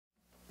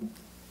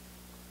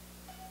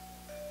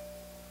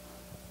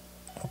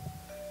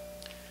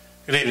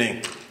Good evening.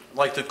 I'd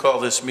like to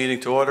call this meeting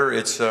to order.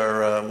 It's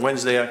our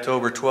Wednesday,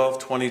 October 12th,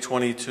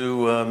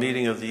 2022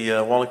 meeting of the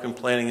Wallingford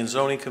Planning and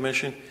Zoning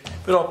Commission.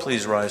 Would all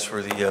please rise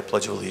for the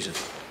Pledge of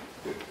Allegiance.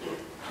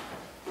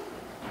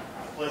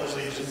 Pledge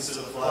allegiance to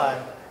the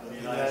flag of the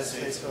United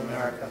States of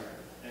America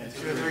and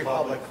to the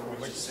republic for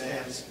which it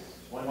stands,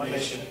 one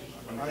nation,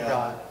 under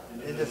God,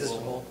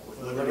 indivisible,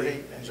 with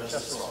liberty and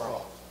justice for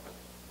all.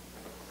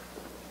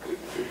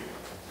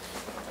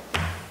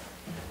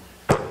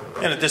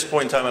 And at this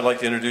point in time, I'd like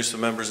to introduce the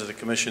members of the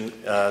Commission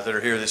that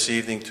are here this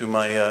evening. To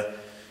my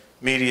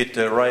immediate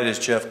right is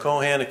Jeff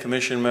Cohan, a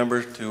Commission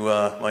member. To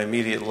my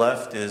immediate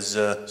left is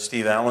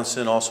Steve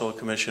Allenson, also a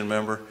Commission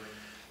member.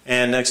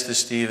 And next to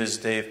Steve is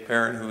Dave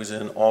Parent, who is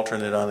an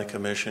alternate on the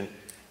Commission.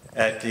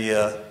 At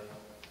the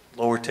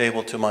lower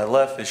table to my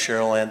left is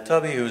Cheryl Ann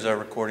Tubby, who is our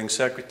recording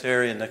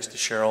secretary. And next to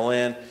Cheryl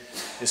Ann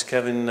is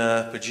Kevin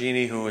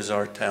Pagini, who is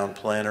our town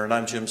planner. And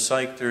I'm Jim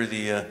Seichter,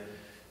 the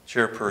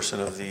chairperson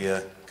of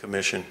the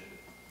Commission.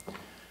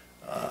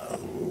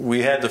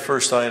 We had the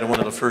first item, one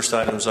of the first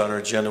items on our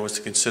agenda was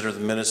to consider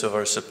the minutes of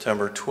our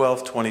September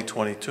 12th,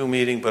 2022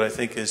 meeting, but I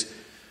think as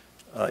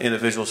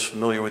individuals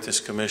familiar with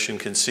this commission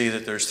can see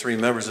that there's 3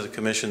 members of the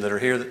commission that are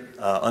here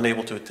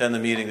unable to attend the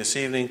meeting this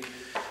evening.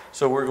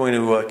 So we're going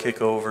to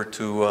kick over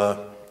to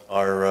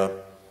our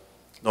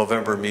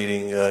November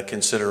meeting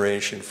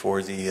consideration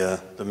for the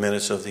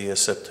minutes of the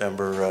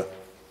September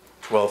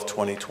 12th,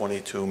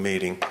 2022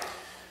 meeting.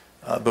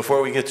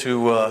 Before we get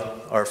to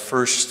our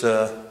first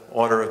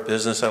order of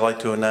business, I'd like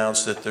to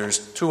announce that there's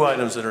 2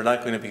 items that are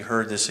not going to be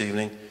heard this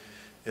evening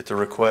at the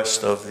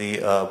request of the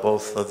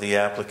both of the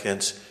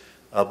applicants.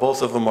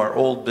 Both of them are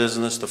old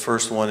business. The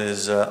first one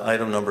is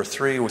item number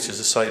 3, which is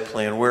a site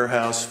plan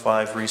warehouse,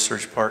 5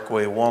 Research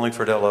Parkway,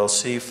 Wallingford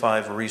LLC,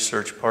 5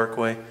 Research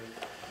Parkway.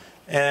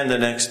 And the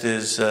next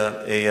is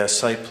a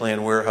site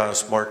plan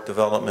warehouse, Mark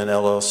Development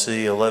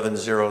LLC,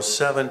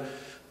 1107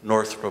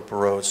 Northrop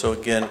Road. So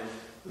again,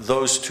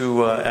 those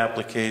 2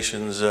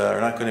 applications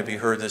are not going to be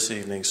heard this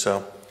evening,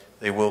 so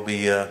they will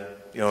be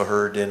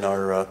heard in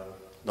our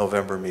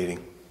November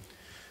meeting.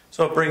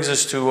 So it brings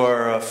us to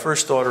our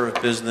first order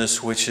of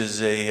business, which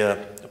is a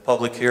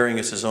public hearing.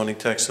 It's a zoning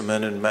text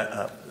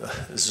amendment,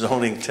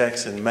 zoning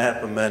text and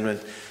map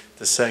amendment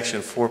to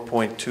Section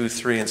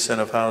 4.23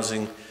 Incentive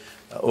Housing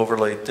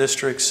Overlay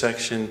District,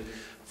 Section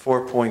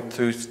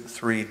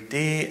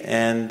 4.23D,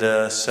 and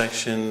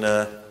Section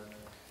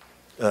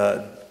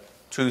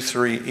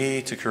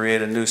 23E to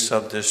create a new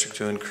sub-district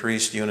to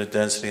increase unit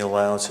density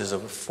allowances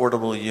of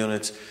affordable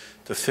units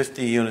to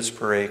 50 units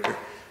per acre.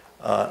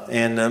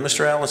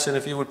 Mr. Allenson,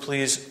 if you would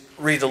please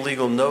read the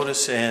legal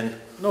notice and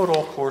note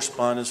all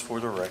correspondence for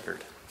the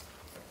record.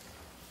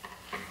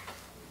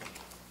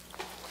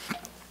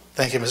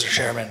 Thank you, Mr.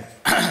 Chairman.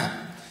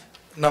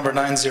 Number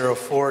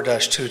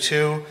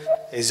 904-22,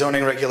 a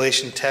zoning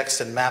regulation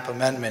text and map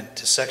amendment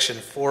to Section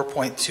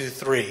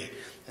 4.23,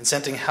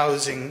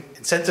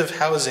 Incentive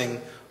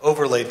Housing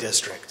Overlay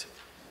District,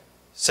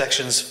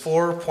 Sections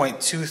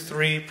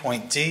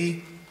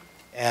 4.23.D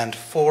and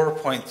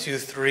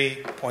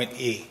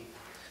 4.23.E,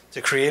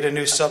 to create a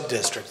new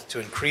sub-district to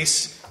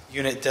increase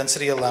unit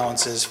density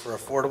allowances for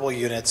affordable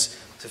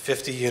units to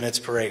 50 units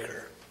per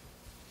acre.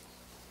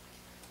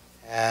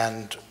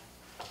 And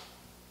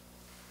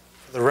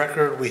for the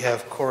record, we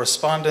have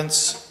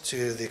correspondence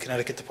to the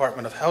Connecticut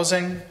Department of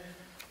Housing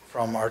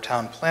from our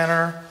town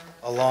planner,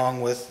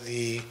 along with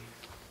the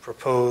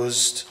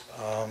proposed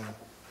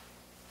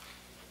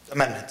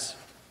amendments.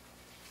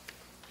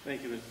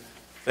 Thank you,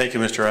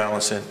 Mr.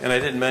 Allenson. And I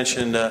didn't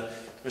mention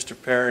Mr.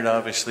 Parent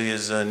obviously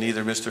is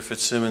neither Mr.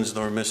 Fitzsimmons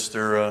nor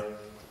Mr.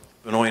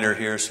 Benoiter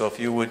here, so if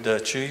you would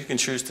you can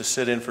choose to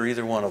sit in for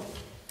either one of them.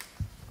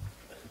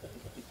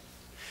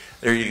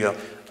 There you go.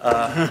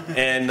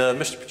 And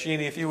Mr.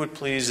 Pacini, if you would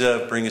please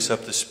bring us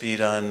up to speed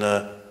on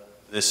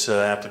this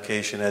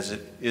application as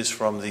it is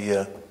from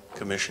the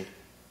Commission.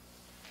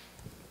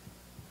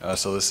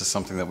 So this is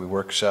something that we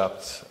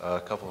workshopped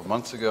a couple of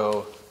months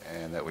ago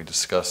and that we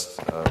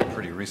discussed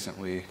pretty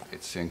recently.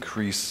 It's to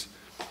increase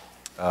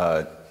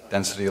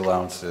density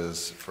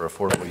allowances for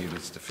affordable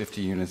units to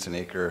 50 units an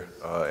acre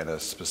in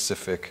a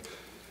specific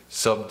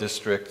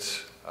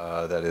sub-district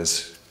that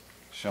is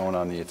shown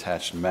on the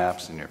attached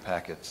maps in your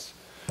packets.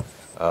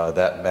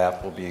 That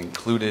map will be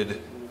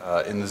included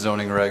in the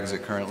zoning regs.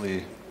 It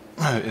currently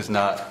is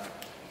not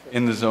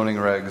in the zoning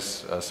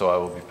regs, so I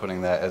will be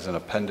putting that as an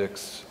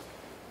appendix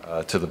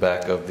to the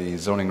back of the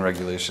zoning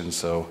regulations,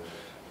 so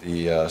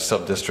the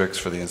sub-districts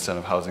for the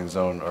incentive housing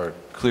zone are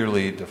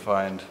clearly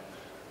defined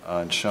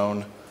and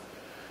shown.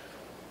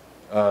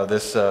 We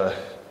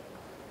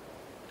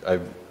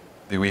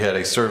had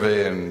a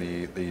survey, and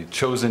the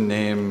chosen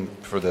name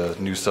for the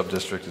new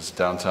sub-district is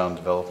Downtown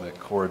Development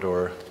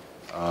Corridor.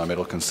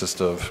 It'll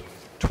consist of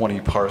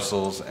 20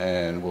 parcels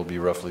and will be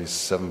roughly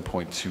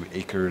 7.2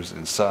 acres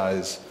in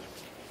size,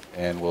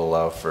 and will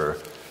allow for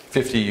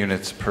 50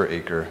 units per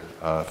acre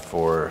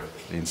for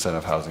the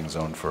incentive housing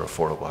zone for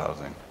affordable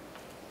housing.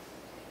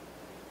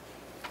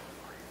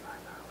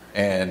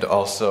 And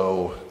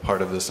also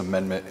part of this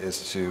amendment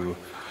is to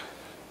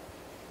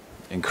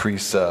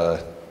increase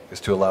is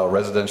to allow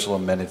residential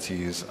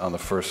amenities on the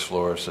first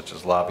floor, such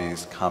as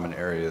lobbies, common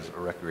areas,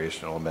 or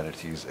recreational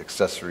amenities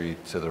accessory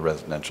to the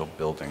residential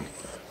building.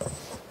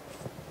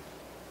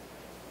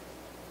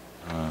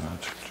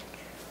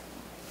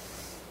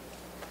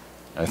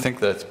 I think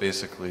that's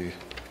basically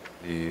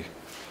the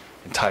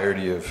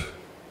entirety of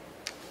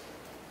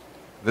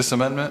this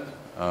amendment.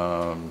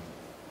 So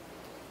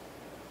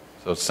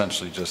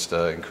essentially just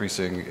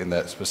increasing in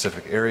that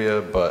specific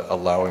area, but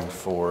allowing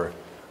for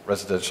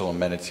residential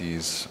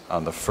amenities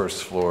on the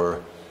first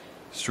floor,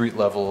 street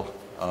level,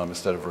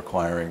 instead of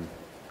requiring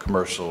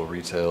commercial,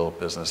 retail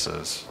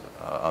businesses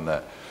on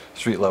that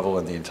street level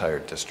in the entire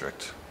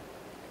district.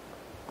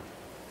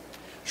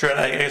 Sure, and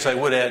I guess I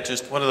would add,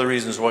 just one of the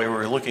reasons why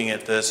we're looking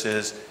at this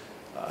is,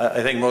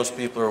 I think most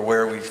people are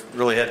aware we've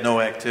really had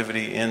no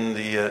activity in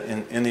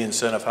the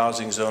incentive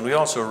housing zone. We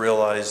also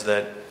realize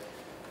that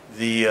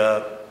in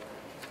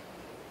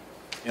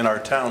our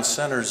town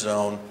center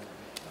zone,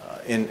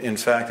 in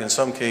fact, in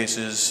some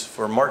cases,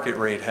 for market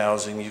rate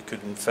housing, you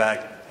could in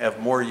fact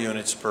have more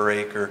units per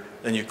acre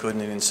than you could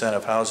in an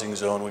incentive housing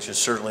zone, which is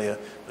certainly a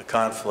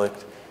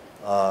conflict.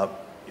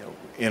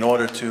 In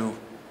order to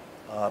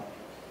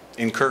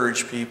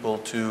encourage people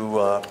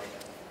to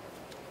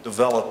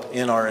develop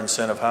in our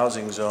incentive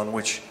housing zone,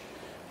 which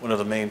one of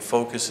the main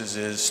focuses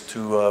is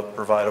to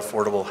provide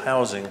affordable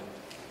housing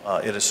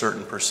at a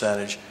certain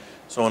percentage.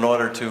 So in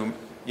order to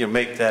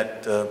make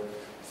that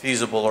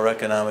feasible or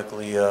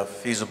economically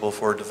feasible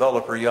for a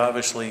developer, you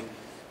obviously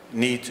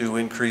need to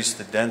increase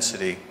the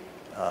density.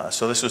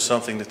 So this was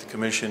something that the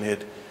commission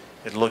had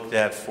looked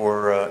at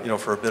for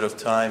for a bit of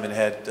time and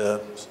had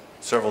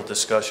several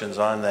discussions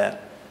on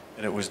that,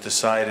 and it was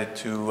decided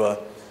to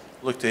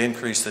look to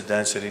increase the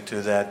density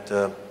to that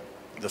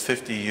the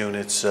 50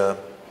 units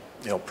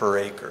per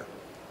acre.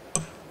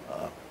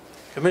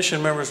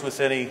 Commission members with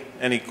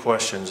any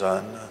questions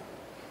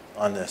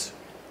on this?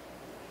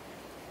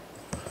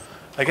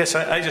 I guess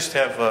I just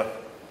have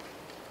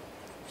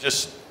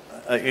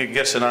I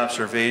guess an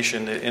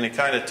observation, and it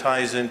kind of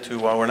ties into,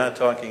 while we're not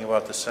talking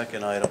about the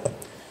second item,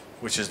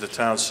 which is the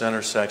town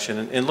center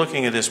section. And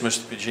looking at this,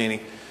 Mr.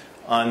 Pagini,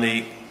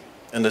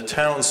 in the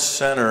town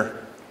center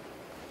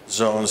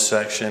zone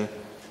section,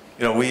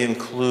 we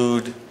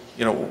include,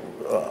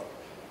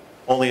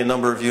 only a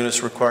number of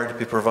units required to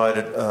be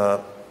provided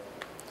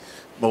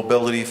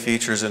mobility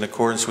features in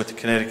accordance with the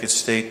Connecticut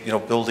State,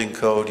 Building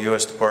Code,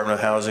 U.S. Department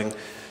of Housing.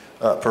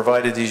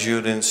 Provided these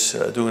units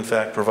do in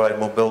fact provide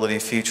mobility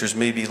features,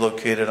 may be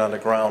located on the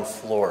ground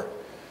floor.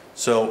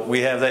 So we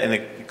have that, and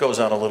it goes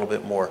on a little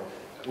bit more.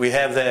 We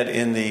have that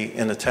in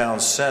the town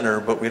center,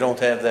 but we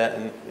don't have that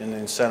in the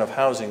incentive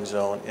housing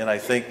zone. And I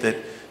think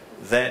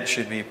that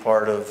should be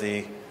part of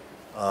the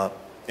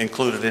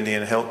included in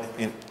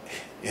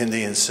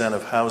the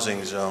incentive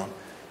housing zone.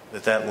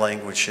 That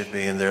language should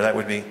be in there. That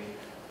would be,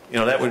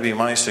 that would be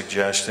my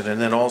suggestion.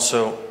 And then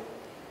also,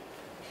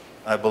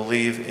 I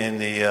believe in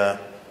the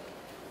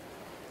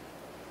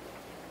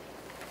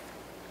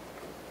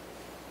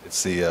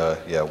it's the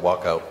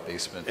walkout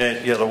basement.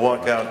 And the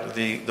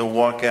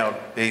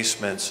walkout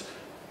basements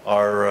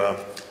are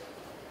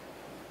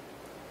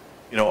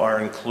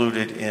are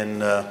included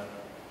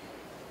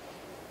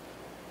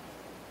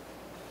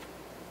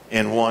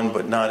in one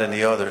but not in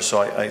the other.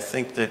 So I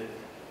think that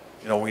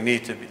we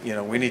need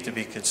to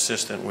be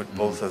consistent with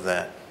both of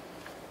that.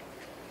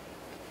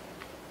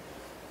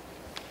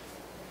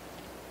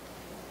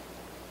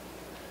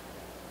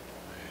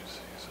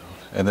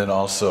 And then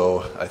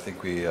also, I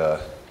think we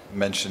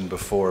mentioned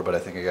before, but I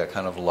think it got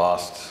kind of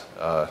lost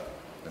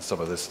in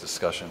some of this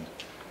discussion.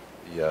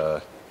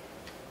 The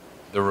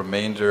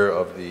remainder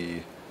of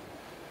the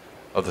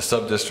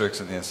sub-districts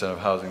in the incentive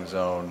housing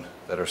zone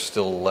that are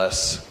still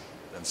less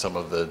than some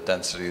of the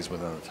densities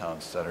within the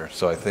town center.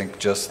 So I think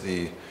just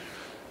the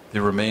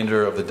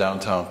remainder of the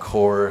downtown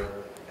core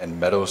and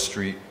Meadow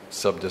Street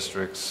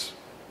sub-districts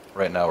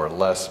right now are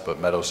less, but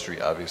Meadow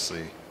Street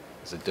obviously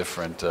is a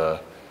different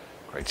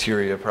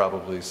criteria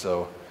probably.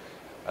 So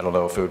I don't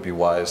know if it would be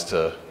wise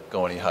to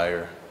go any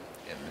higher.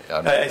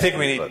 I think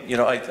we need,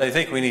 I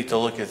think we need to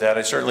look at that.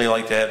 I'd certainly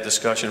like to have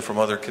discussion from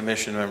other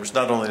commission members,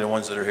 not only the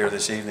ones that are here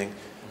this evening,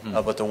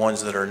 but the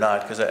ones that are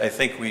not, because I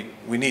think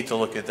we need to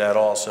look at that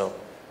also.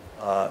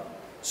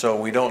 So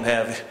we don't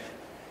have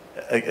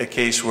a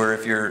case where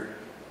if you're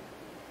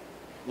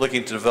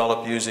looking to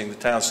develop using the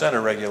town center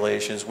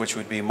regulations, which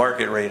would be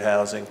market rate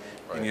housing,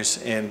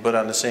 right, but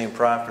on the same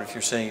property, if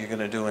you're saying you're going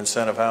to do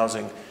incentive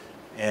housing,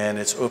 and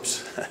it's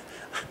oops.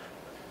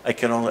 I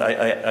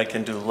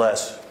can do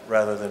less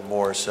rather than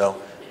more.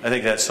 So I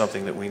think that's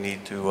something that we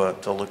need to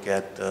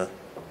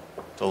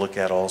look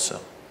at also.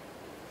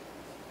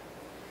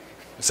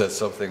 Is that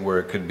something where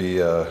it could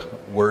be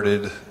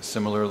worded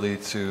similarly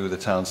to the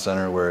town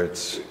center, where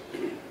it's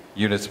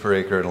units per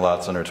acre and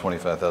lots under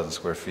 25,000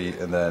 square feet,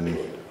 and then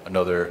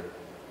another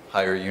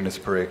higher units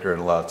per acre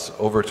and lots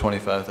over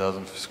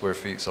 25,000 square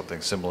feet,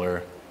 something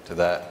similar to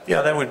that?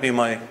 Yeah, that would be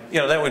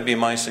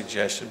my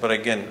suggestion. But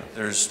again,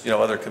 there's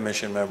other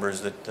commission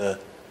members that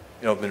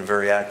been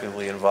very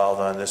actively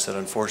involved on this that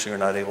unfortunately are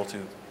not able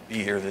to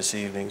be here this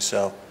evening.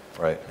 So,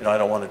 Right. I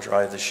don't want to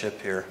drive the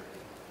ship here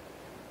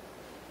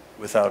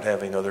without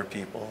having other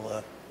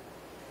people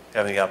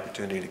having the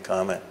opportunity to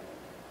comment.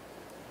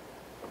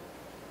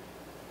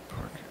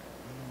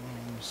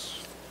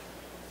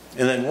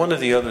 And then one of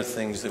the other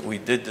things that we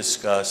did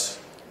discuss,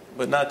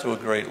 but not to a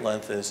great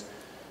length, is,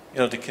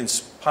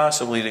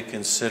 possibly to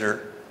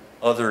consider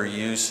other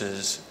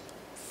uses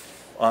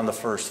on the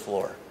first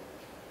floor.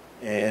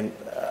 And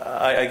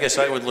I guess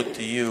I would look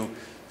to you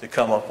to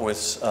come up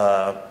with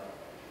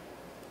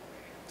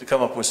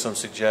some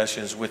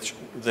suggestions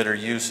that are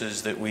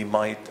uses that we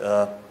might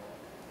want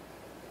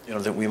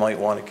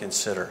to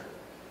consider.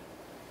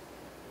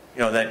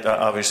 That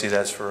obviously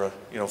that's for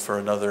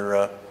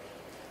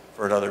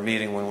another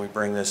meeting when we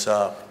bring this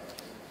up.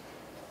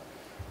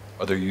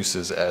 Other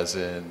uses as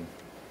in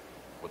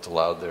what's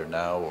allowed there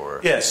now,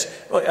 or? Yes.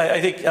 Well,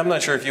 I think, I'm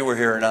not sure if you were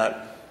here or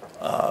not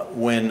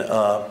when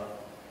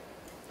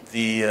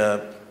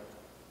the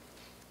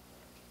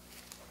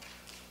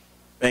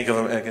Bank of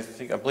America,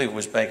 I believe it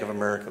was Bank of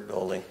America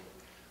building,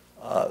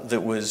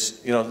 that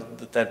was,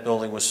 that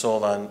building was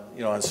sold on,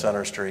 on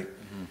Center Street.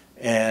 Mm-hmm.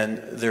 And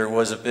there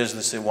was a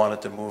business that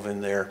wanted to move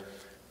in there.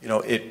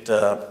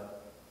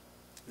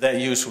 That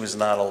use was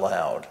not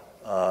allowed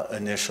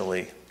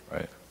initially.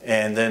 Right.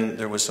 And then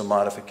there was some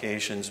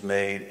modifications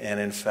made,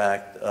 and in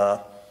fact,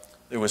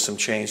 there was some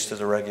change to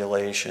the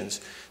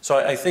regulations. So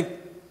I think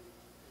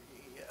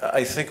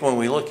when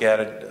we look at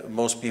it,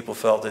 most people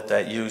felt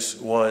that use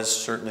was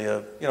certainly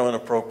an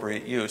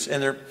appropriate use.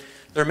 And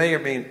there may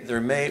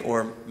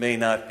or may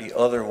not be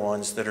other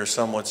ones that are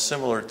somewhat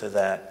similar to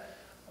that,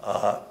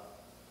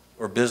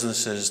 or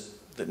businesses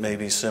that may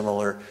be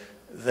similar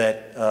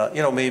that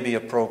may be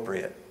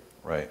appropriate.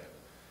 Right.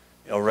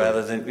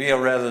 Rather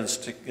than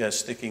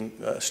sticking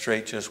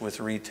straight just with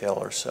retail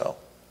or so.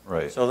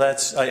 Right. So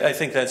I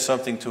think that's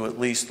something to at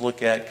least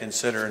look at,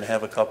 consider, and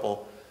have a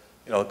couple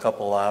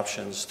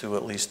options to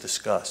at least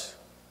discuss.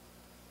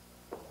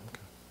 Okay.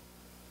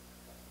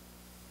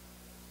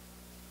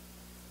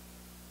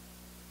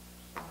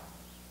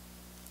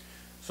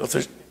 So if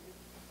there's,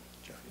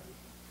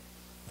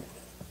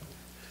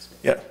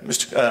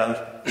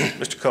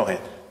 Mr. Cohen.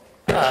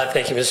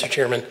 Thank you, Mr.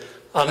 Chairman.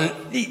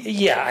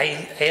 Yeah,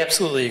 I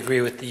absolutely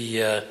agree with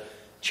the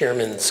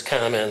chairman's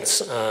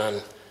comments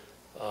on,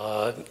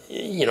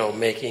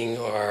 making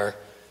our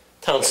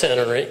town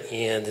center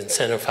and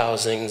incentive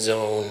housing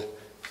zone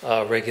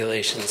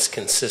regulations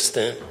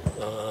consistent.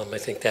 I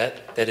think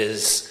that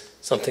is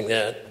something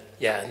that,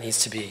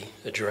 needs to be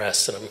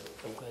addressed, and I'm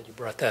glad you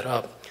brought that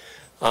up.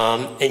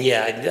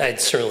 I'd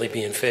certainly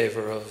be in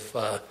favor of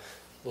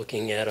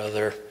looking at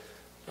other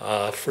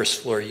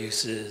first floor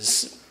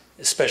uses,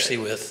 especially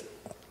with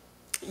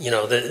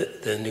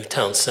the new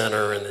town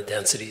center and the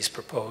densities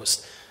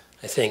proposed.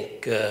 I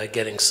think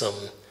getting some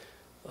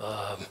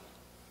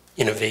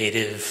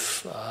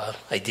innovative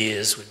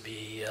ideas would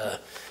be,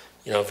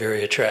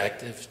 very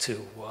attractive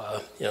to,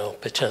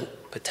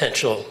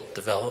 potential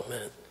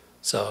development.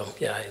 So,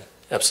 I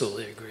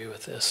absolutely agree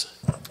with this.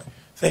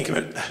 Thank you,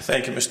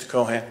 Mr.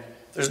 Cohen.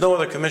 There's no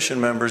other commission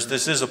members.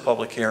 This is a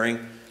public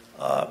hearing.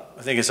 I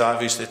think it's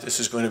obvious that this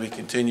is going to be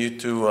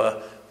continued to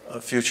a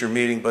future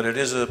meeting, but it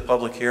is a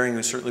public hearing.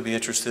 We'd certainly be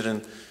interested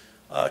in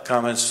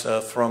comments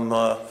from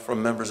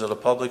members of the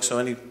public. So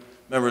any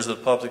members of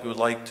the public who would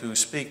like to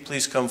speak,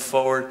 please come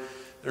forward.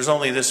 There's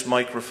only this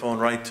microphone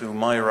right to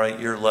my right,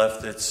 your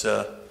left, that's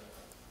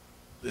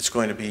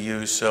going to be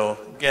used. So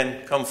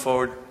again, come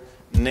forward,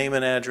 name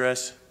and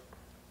address.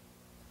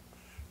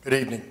 Good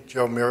evening,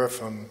 Joe Mira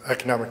from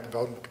Economic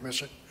Development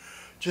Commission.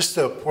 Just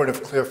a point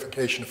of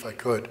clarification, if I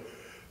could.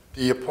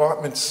 The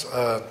apartments,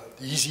 the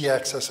easy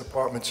access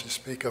apartments you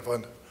speak of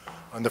on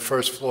the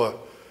first floor,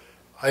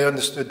 I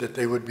understood that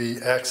they would be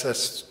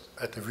accessed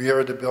at the rear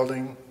of the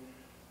building,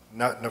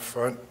 not in the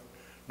front.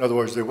 In other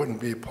words, there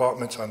wouldn't be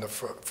apartments on the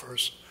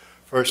first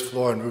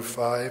floor on Route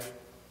 5.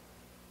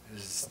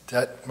 Is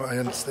that my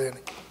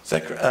understanding?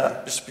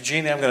 Mr.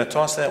 Pagini, I'm going to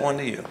toss that one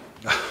to you.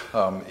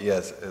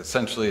 Yes,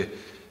 essentially,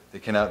 they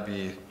cannot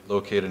be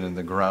located in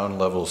the ground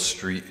level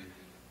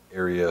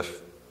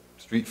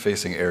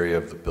street-facing area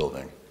of the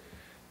building.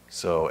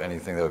 So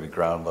anything that would be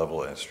ground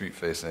level and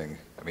street-facing,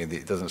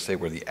 it doesn't say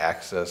where the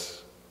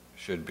access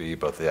should be,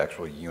 but the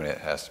actual unit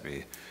has to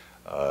be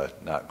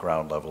not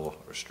ground level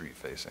or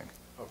street-facing.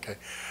 Okay.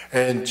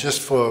 And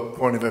just for a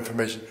point of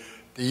information,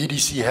 the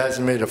EDC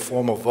hasn't made a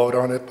formal vote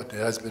on it, but there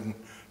has been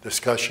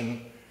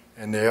discussion,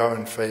 and they are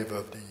in favor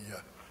of the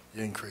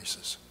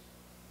increases.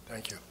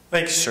 Thank you.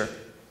 Thank you, sir.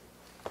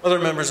 Other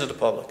members of the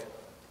public?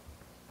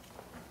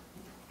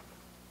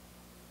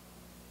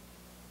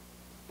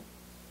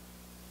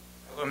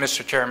 Hello,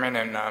 Mr. Chairman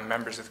and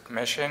members of the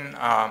Commission.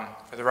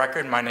 For the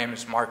record, my name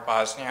is Mark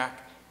Bosniak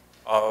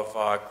of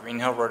Green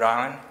Hill, Rhode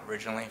Island,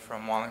 originally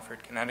from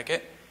Wallingford,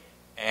 Connecticut.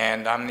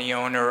 And I'm the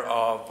owner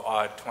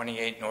of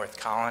 28 North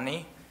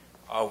Colony,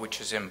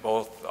 which is in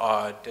both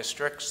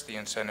districts, the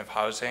incentive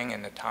housing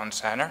and the town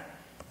center.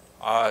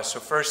 So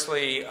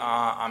firstly,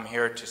 I'm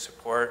here to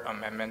support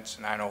amendments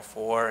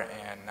 904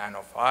 and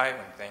 905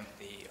 and thank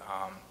the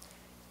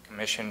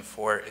Commission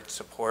for its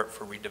support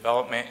for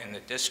redevelopment in the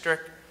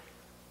district.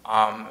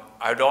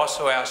 I'd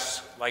also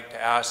like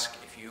to ask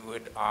if you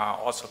would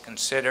also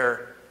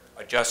consider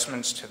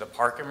adjustments to the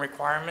parking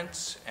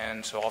requirements.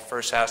 And so I'll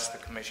first ask the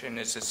Commission,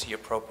 is this the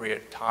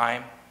appropriate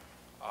time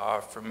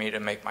for me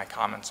to make my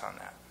comments on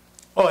that?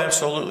 Oh,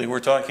 absolutely. We're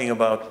talking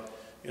about,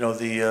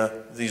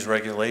 these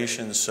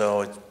regulations,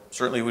 so it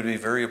certainly would be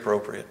very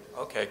appropriate.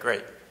 Okay,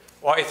 great.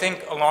 Well, I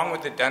think along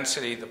with the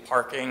density, the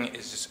parking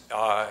is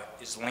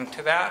linked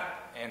to that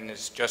and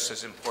is just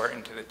as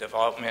important to the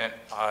development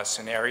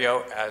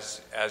scenario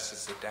as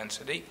is the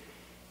density.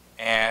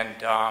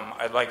 And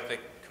I'd like the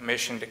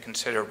Commission to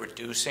consider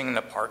reducing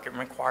the parking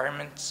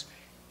requirements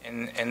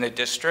in the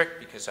district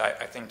because I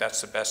think that's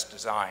the best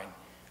design.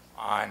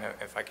 And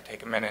if I could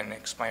take a minute and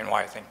explain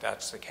why I think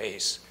that's the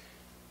case.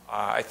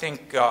 I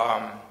think,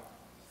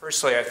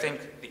 firstly, I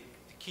think the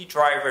key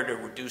driver to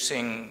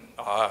reducing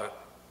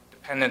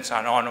dependence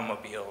on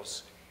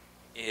automobiles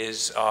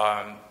is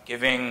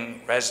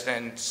giving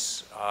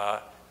residents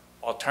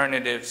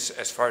alternatives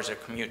as far as their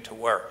commute to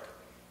work.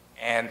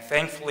 And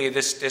thankfully,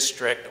 this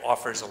district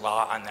offers a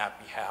lot on that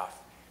behalf.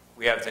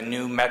 We have the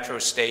new metro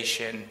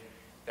station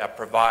that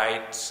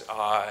provides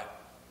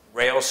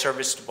rail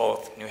service to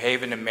both New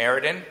Haven and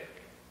Meriden.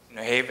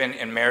 New Haven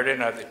and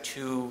Meriden are the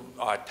two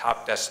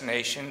top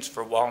destinations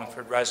for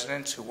Wallingford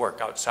residents who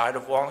work outside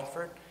of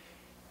Wallingford.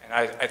 And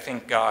I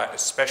think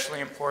especially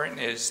important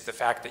is the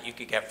fact that you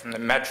could get from the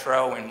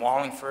metro in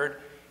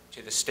Wallingford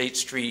to the State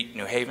Street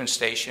New Haven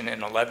station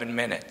in 11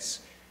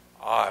 minutes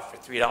for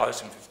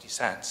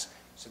 $3.50.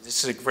 So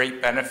this is a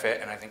great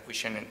benefit, and I think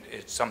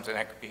it's something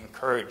that could be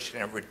encouraged,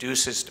 and it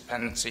reduces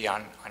dependency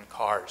on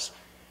cars.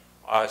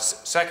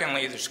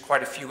 Secondly, there's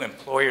quite a few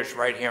employers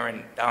right here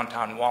in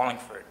downtown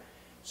Wallingford.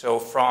 So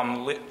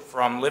from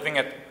living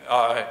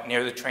at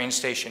near the train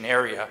station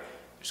area,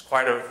 there's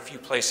quite a few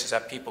places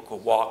that people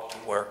could walk to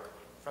work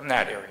from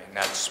that area, and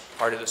that's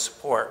part of the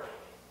support.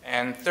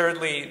 And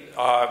thirdly,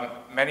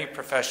 many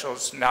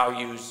professionals now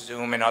use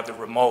Zoom and other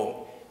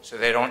remote, so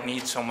they don't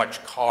need so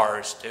much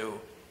cars to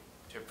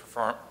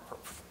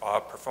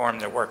perform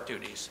their work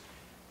duties.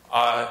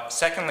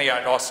 Secondly,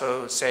 I'd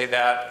also say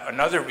that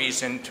another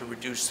reason to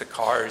reduce the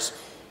cars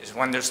is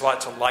when there's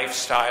lots of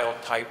lifestyle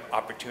type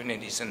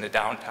opportunities in the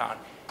downtown.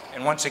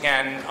 And once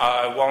again,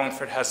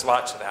 Wallingford has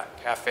lots of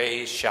that,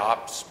 cafes,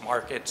 shops,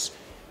 markets.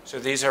 So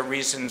these are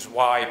reasons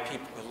why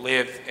people who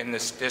live in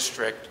this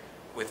district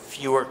with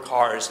fewer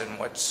cars than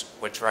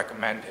what's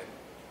recommended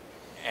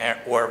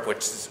or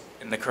what's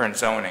in the current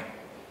zoning.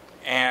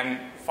 And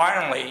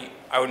finally,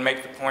 I would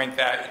make the point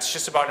that it's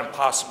just about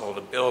impossible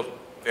to build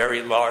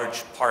very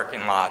large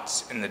parking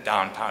lots in the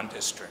downtown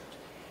district.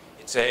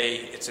 It's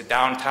a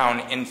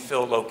downtown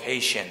infill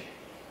location,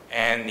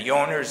 and the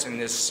owners in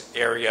this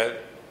area,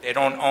 they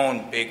don't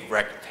own big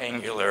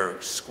rectangular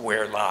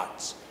square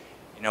lots.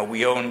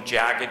 We own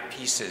jagged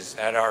pieces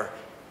that are,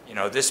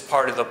 this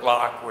part of the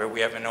block where we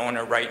have an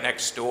owner right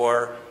next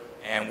door,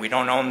 and we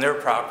don't own their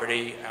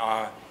property.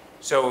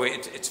 So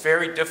it's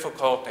very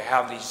difficult to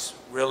have these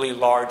really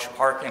large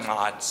parking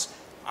lots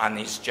on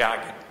these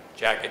jagged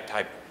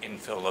type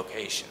infill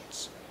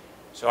locations.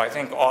 So I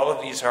think all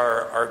of these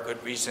are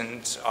good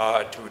reasons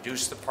to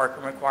reduce the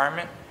parking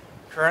requirement.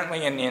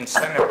 Currently in the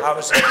incentive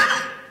housing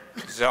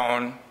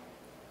zone,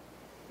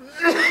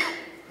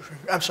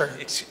 I'm sorry.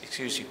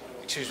 excuse me.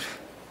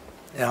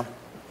 Yeah.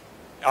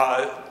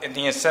 In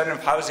the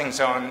incentive housing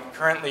zone,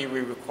 currently we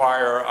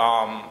require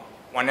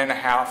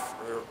 1.5,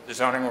 or the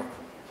zoning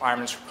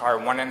requirements require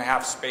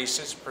 1.5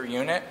 spaces per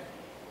unit.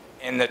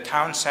 In the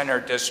town center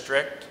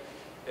district,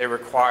 they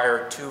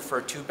require 2 for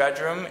a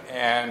 2-bedroom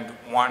and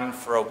 1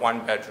 for a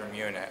 1-bedroom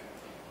unit.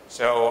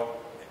 So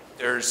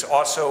there's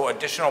also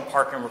additional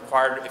parking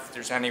required if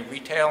there's any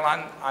retail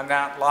on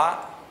that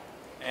lot.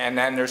 And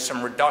then there's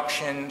some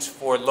reductions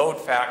for load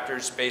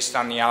factors based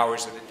on the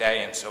hours of the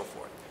day and so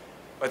forth.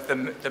 But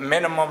the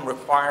minimum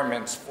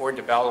requirements for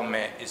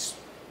development is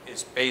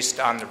based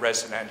on the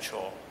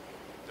residential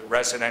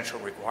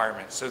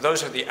requirements. So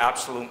those are the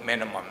absolute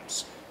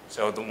minimums.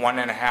 So the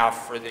 1.5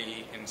 for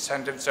the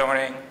incentive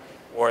zoning,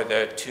 or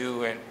the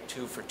 2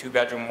 for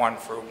 2-bedroom, 1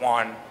 for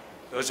 1,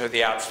 those are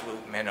the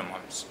absolute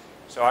minimums.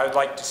 So I would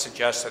like to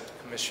suggest that the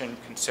Commission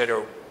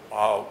consider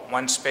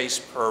 1 space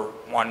per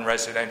 1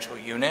 residential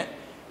unit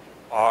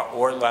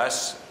or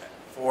less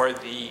for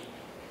the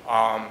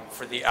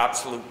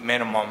absolute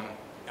minimum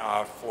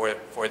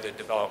for the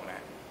development.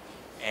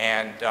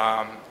 And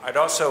I'd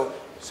also,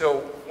 so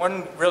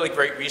one really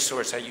great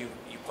resource that you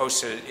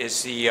posted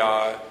is the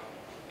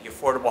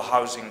affordable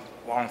housing,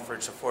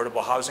 Wallingford's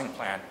affordable housing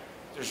plan.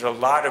 There's a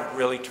lot of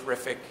really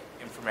terrific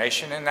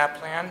information in that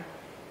plan,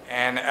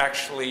 and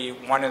actually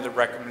one of the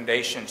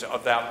recommendations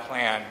of that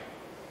plan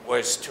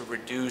was to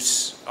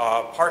reduce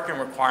parking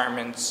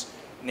requirements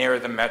near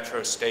the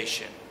metro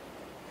station.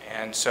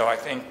 And so I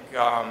think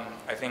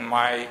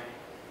my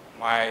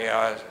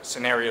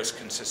scenario is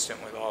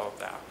consistent with all of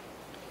that.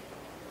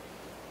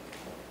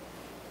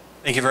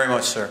 Thank you very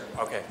much, sir.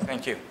 Okay,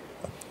 thank you.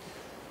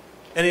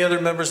 Any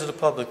other members of the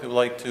public who would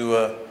like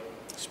to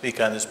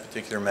speak on this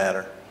particular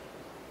matter?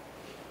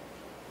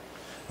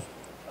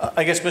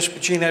 I guess, Mr.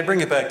 Pacini, I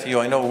bring it back to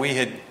you. I know we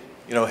had,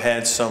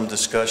 had some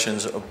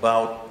discussions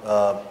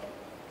about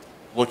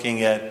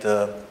looking at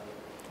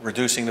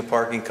reducing the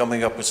parking,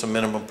 coming up with some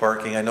minimum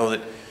parking. I know that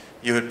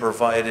you had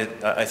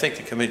provided, I think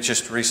the committee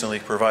just recently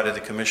provided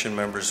the commission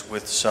members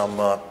with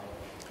some,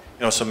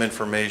 some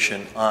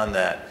information on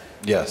that.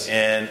 Yes.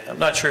 And I'm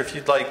not sure if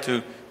you'd like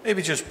to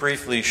maybe just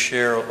briefly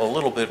share a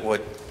little bit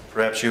what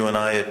perhaps you and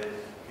I had,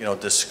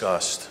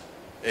 discussed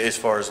as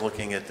far as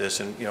looking at this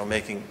and,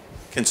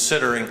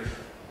 considering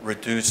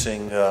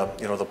reducing,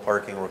 the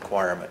parking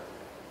requirement.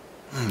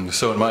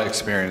 So in my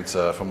experience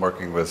from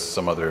working with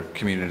some other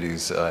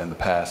communities in the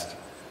past,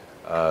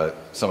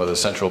 some of the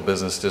central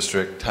business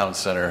district, town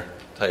center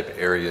type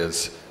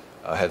areas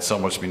had so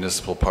much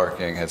municipal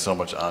parking, had so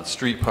much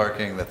on-street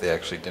parking that they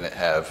actually didn't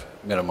have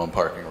minimum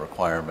parking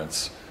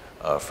requirements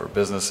for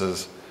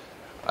businesses.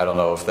 I don't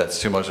know if that's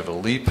too much of a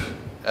leap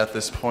at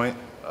this point,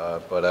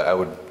 but I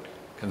would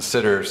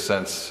consider,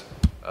 since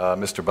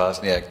Mr.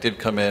 Bosniak did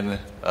come in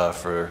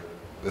for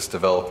this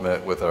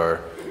development with our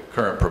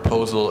current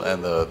proposal,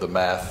 and the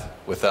math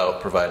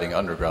without providing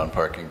underground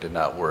parking did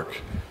not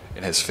work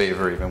in his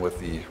favor, even with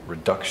the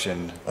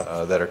reduction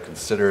that are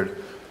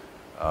considered.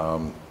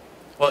 Well,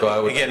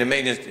 so again,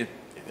 I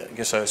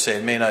guess I would say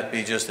it may not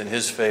be just in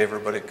his favor,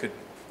 but it could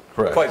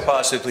Correct. quite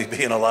possibly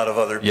be in a lot of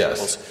other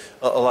people's,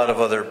 a lot of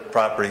other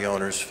property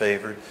owners'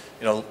 favored.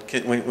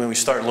 When we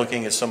start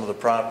looking at some of the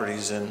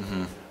properties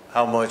and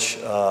how much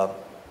the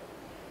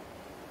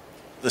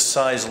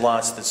size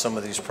lots that some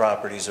of these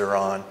properties are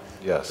on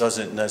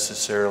doesn't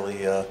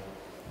necessarily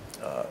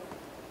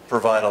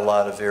provide a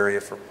lot of area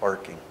for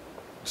parking.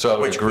 So I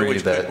would agree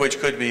that which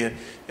could be an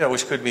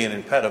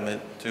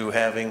impediment to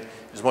having,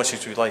 as much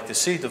as we'd like to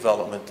see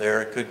development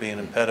there, it could be an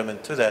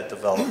impediment to that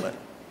development.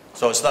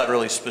 So it's not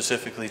really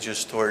specifically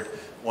just toward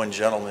one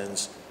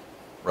gentleman's,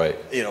 right.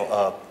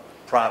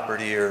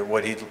 Property or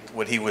what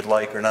he would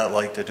like or not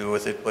like to do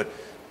with it, but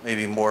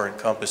maybe more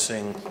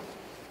encompassing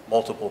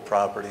multiple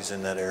properties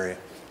in that area.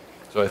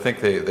 So I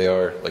think they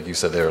are, like you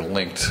said, they are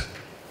linked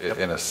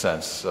in a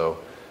sense. So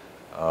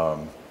I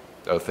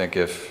would think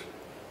if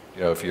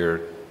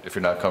you're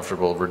not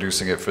comfortable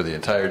reducing it for the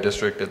entire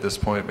district at this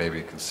point,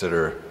 maybe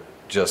consider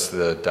just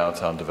the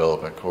downtown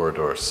development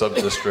corridor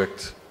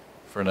sub-district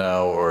for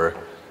now, or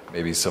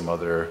maybe some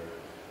other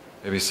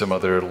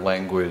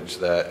language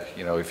that,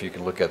 if you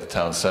can look at the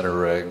town center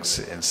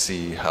regs and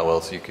see how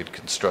else you could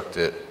construct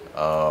it,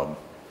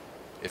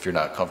 if you're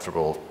not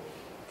comfortable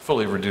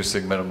fully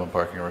reducing minimum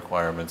parking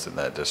requirements in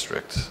that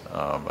district.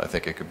 I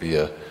think it could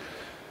be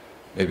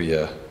maybe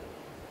a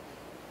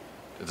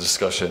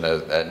discussion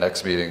at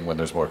next meeting when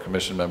there's more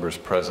commission members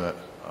present,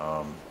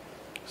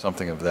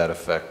 something of that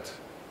effect.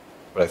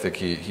 But I think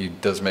he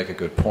does make a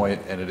good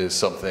point, and it is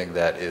something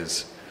that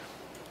is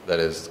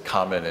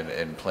common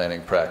in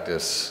planning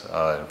practice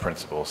and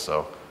principle.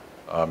 So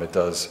it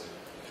does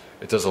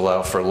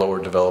allow for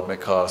lower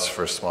development costs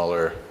for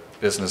smaller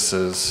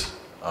businesses.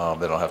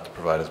 They don't have to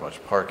provide as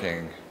much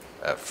parking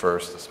at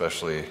first,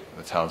 especially in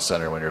the town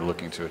center when you're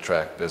looking to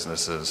attract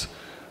businesses.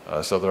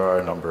 So there are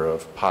a number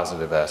of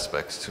positive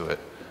aspects to it,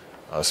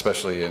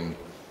 especially in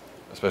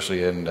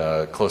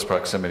close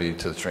proximity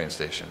to the train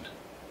station.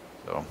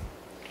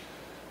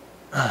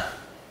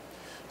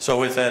 So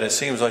with that, it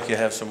seems like you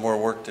have some more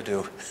work to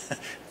do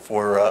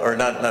or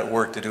not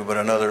work to do, but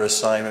another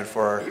assignment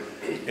for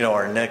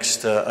our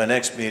next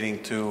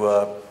meeting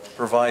to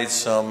provide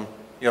some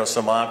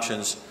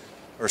options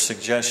or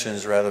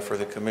suggestions rather for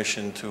the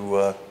commission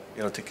to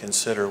to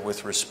consider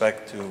with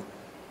respect to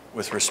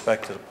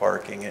the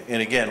parking.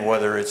 And again,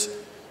 whether it's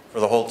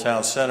for the whole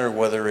town center,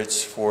 whether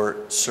it's for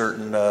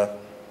certain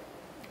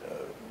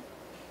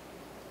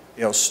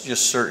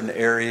just certain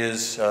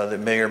areas that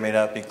may or may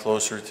not be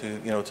closer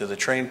to to the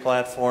train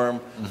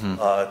platform,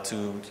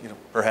 to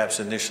perhaps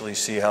initially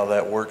see how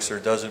that works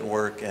or doesn't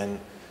work, and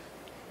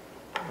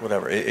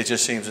whatever. It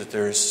just seems that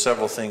there's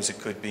several things that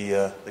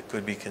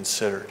could be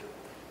considered.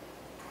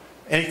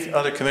 Any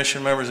other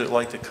commission members that would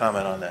like to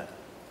comment on that?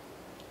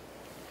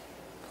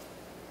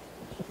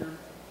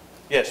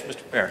 Yes,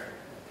 Mr. Perrin.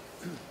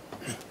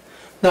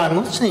 No, I'm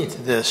listening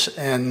to this,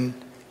 and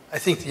I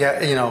think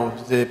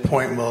the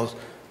point was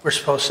we're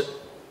supposed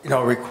to,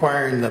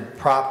 requiring the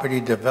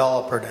property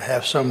developer to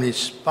have so many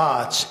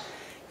spots,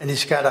 and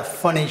he's got a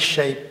funny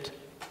shaped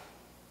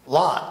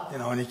lot,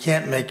 and he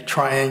can't make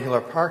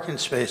triangular parking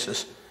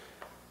spaces.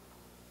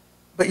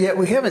 But yet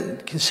we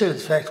haven't considered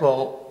the fact,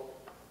 well,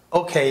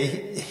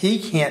 okay, he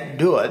can't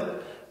do it,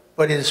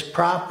 but his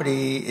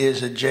property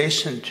is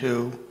adjacent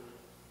to,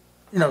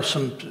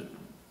 some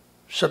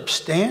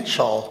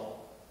substantial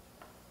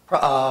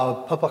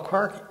public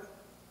parking.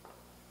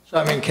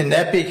 So, can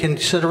that be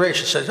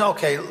consideration? Says,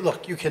 okay,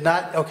 look, you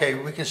cannot, okay,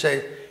 we can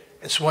say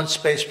it's one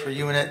space per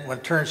unit. When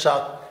it turns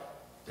out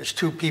there's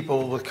two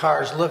people with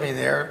cars living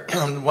there,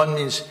 one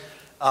means,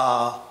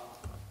 but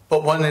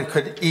one that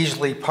could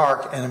easily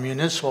park in a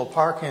municipal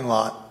parking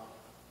lot,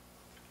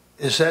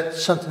 is that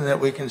something that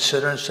we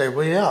consider and say,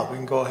 well, yeah, we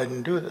can go ahead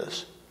and do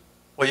this?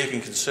 Well, you can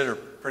consider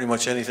pretty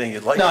much anything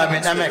you'd like No, to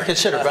I mean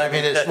consider, but I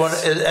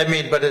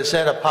mean, but is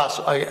that a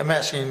possible, I'm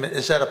asking,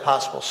 is that a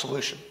possible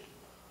solution?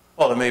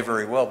 Well, it may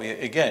very well be.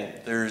 Again,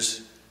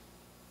 there's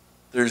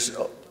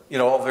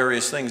all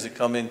various things that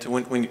come into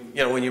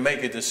when you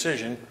make a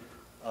decision.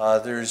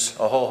 There's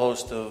a whole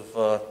host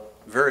of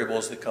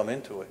variables that come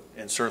into it,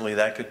 and certainly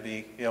that could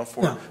be,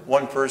 for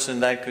one person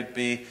that could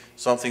be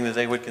something that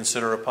they would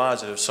consider a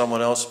positive.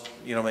 Someone else,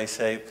 may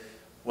say,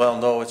 well,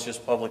 no, it's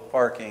just public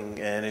parking,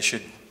 and it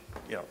should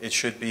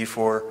be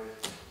for,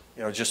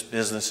 just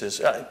businesses.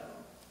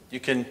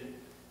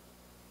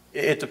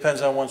 It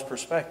depends on one's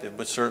perspective,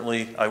 but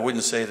certainly I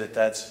wouldn't say that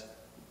that's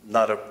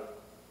not a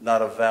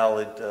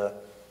valid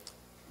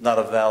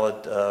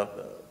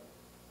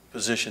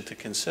position to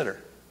consider.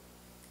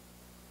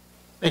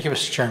 Thank you,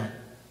 Mr. Chairman.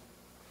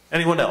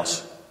 Anyone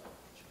else?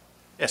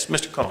 Yes,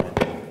 Mr. Cohen.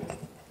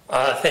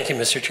 Thank you,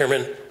 Mr.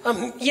 Chairman.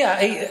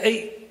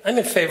 I'm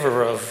in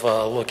favor of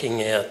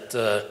looking at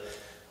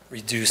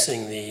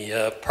reducing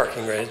the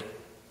parking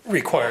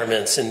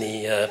requirements in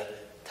the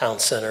town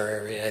center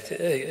area.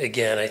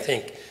 I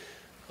think,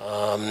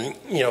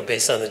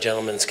 based on the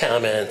gentleman's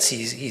comments,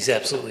 he's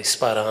absolutely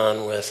spot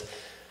on with,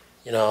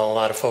 a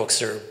lot of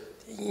folks are,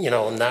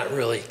 not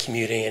really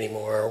commuting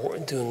anymore,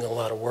 doing a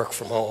lot of work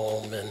from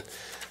home, and,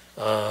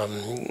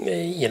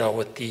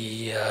 with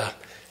the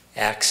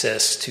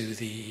access to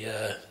the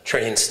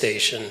train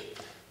station,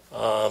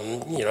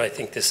 I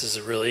think this is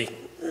a really,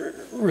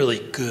 really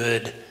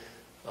good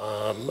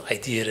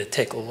idea to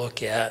take a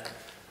look at.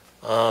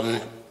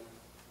 And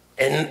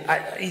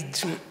I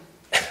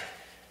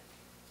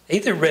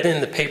either read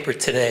in the paper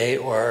today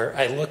or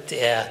I looked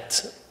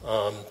at,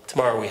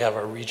 tomorrow we have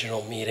our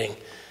regional meeting,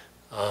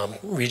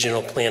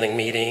 regional planning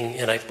meeting,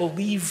 and I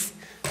believe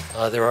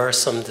there are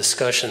some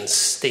discussions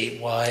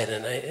statewide,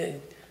 and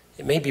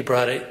it may be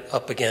brought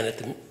up again at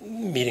the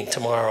meeting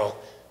tomorrow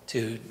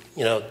to,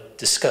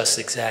 discuss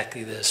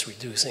exactly this,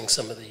 reducing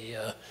some of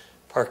the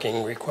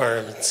parking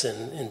requirements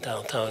in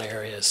downtown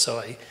areas. So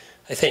I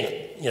think,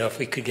 if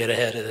we could get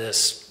ahead of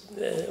this,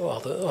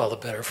 all the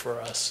better for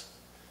us.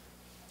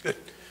 Good.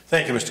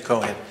 Thank you, Mr.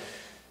 Cohen.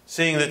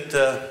 Seeing that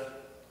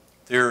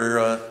there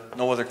are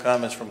no other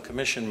comments from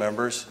commission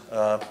members,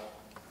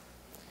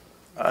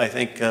 I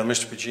think,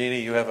 Mr.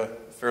 Pagini, you have a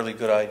fairly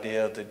good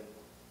idea of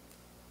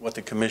what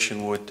the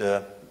commission would,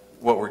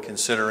 what we're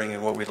considering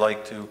and what we'd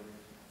like to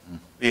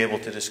be able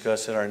to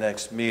discuss at our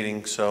next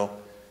meeting. So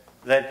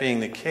that being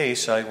the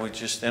case, I would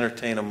just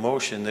entertain a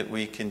motion that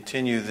we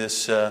continue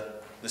this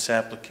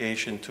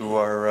application to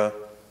our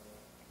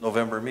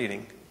November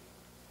meeting.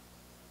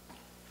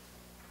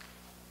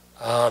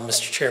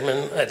 Mr.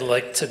 Chairman, I'd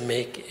like to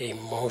make a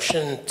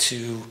motion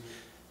to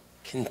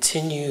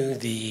continue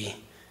the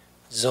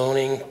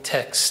zoning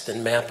text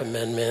and map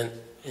amendment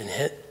in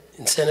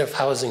incentive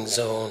housing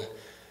zone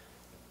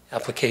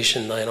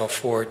application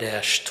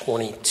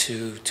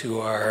 904-22 to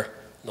our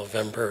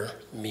November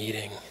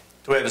meeting.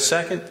 Do we have a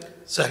second?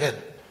 Second.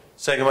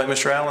 Second by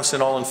Mr.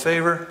 Allison. All in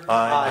favor?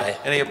 Aye.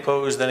 Any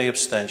opposed? Any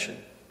abstention?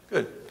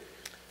 Good.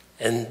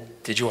 And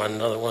did you want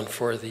another one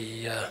for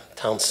the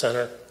town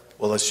center?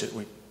 Well,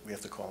 we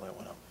have to call that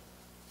one up.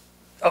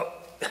 Oh,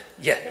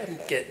 yeah, I'm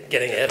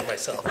getting ahead of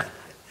myself.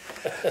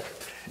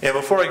 Yeah,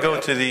 before I go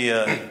to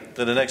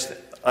the next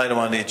item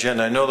on the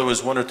agenda, I know there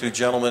was one or two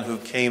gentlemen who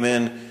came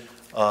in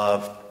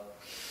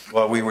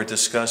while we were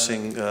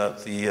discussing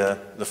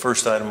the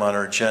first item on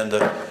our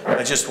agenda.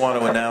 I just want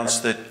to announce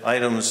that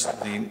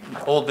the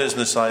old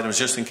business items,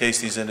 just in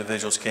case these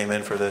individuals came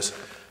in for this,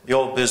 the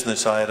old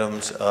business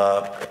items,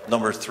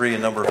 number 3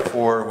 and number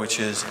 4, which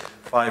is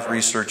 5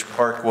 Research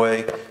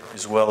Parkway,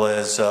 as well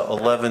as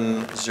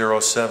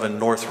 1107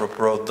 Northrop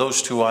Road.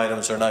 Those two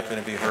items are not going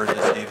to be heard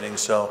this evening,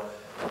 so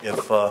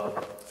if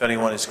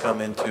anyone has come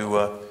in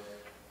to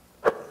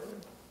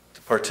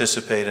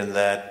participate in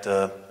that,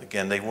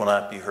 again, they will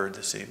not be heard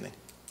this evening.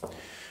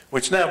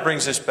 Which now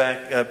brings us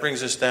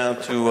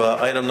down to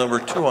item number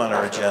 2 on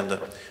our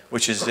agenda,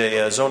 which is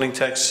a zoning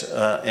text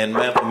and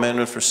map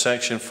amendment for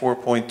section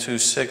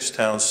 4.26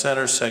 Town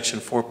Center, section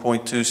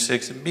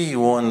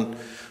 4.26B15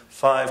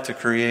 to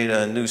create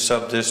a new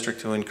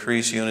sub-district to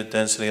increase unit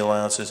density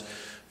allowances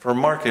for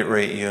market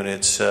rate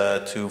units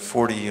to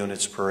 40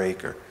 units per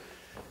acre.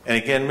 And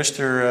again,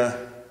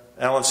 Mr.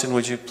 Allison,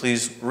 would you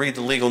please read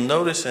the legal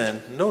notice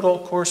and note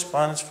all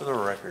correspondence for the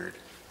record?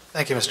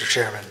 Thank you, Mr.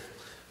 Chairman.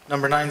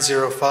 Number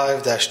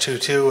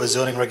 905-22, a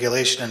zoning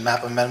regulation and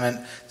map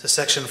amendment to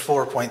section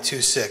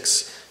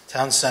 4.26,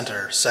 Town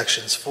Center,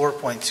 sections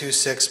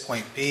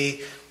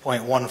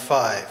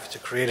 4.26.B.15 to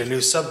create a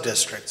new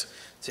sub-district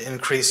to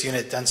increase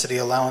unit density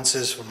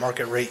allowances for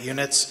market rate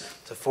units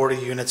to 40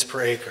 units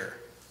per acre.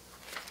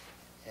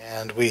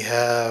 And we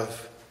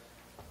have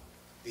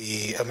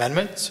the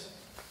amendment,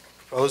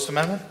 proposed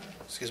amendment,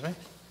 excuse me,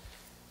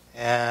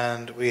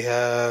 and we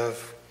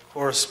have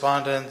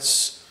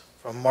correspondence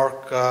from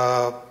Mark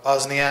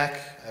Bosniak,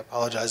 I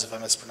apologize if I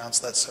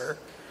mispronounced that, sir,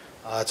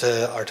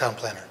 to our town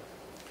planner.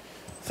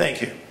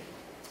 Thank you.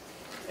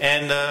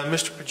 And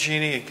Mr.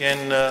 Pagini,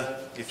 again,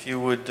 if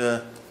you would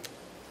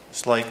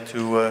just like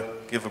to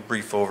give a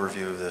brief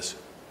overview of this.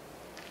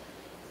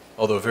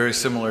 Although very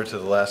similar to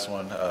the last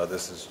one,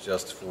 this is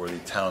just for the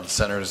town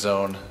center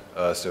zone,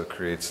 so it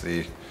creates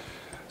the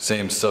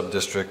same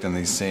sub-district in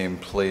the same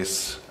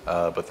place,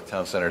 but the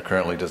town center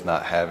currently does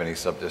not have any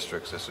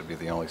sub-districts. This would be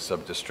the only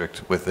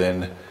sub-district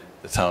within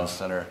the town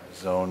center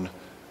zone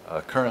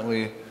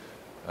currently,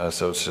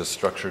 so it's just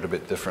structured a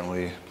bit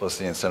differently. Plus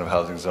the incentive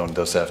housing zone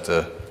does have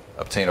to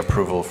obtain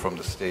approval from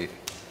the state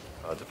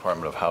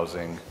Department of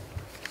Housing,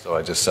 so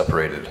I just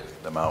separated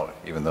them out,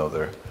 even though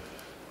they're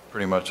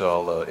pretty much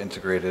all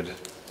integrated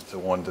into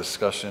one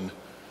discussion.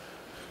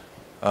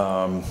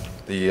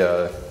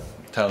 The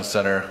town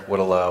center would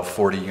allow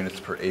 40 units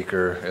per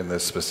acre in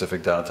this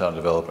specific downtown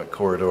development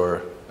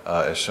corridor,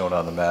 as shown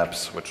on the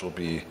maps, which will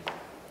be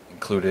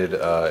included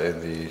in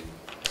the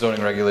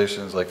zoning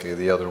regulations like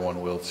the other one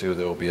will too.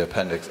 There will be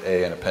Appendix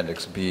A and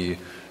Appendix B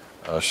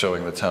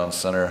showing the town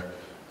center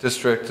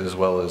district as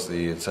well as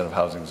the incentive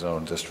housing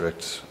zone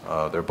district.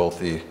 They're both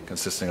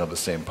consisting of the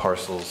same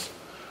parcels.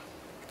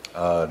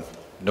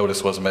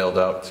 Notice was mailed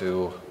out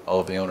to all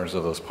of the owners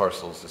of those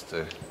parcels just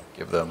to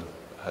give them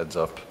a heads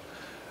up.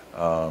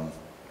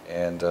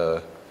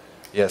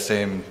 Yeah,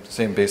 same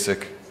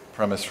basic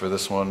premise for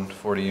this one,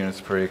 40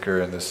 units per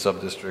acre in this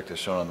sub-district as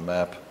shown on the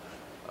map.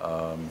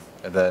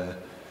 And then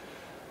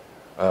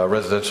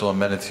residential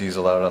amenities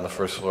allowed on the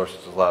first floor,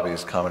 such as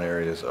lobbies, common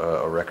areas,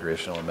 or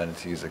recreational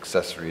amenities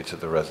accessory to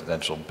the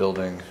residential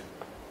building.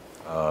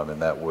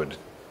 And that would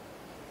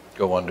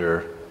go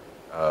under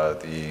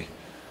the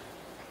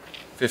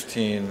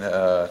 15,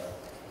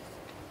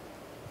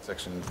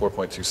 section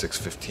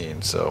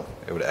 4.2615, so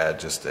it would add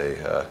just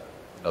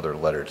another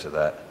letter to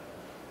that.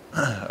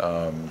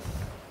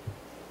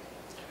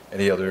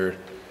 Any other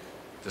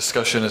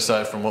discussion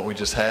aside from what we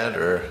just had,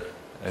 or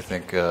I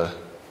think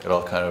it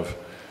all kind of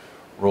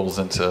rolls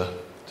into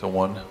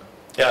one?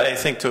 Yeah, I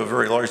think to a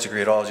very large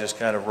degree it all just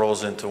kind of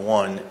rolls into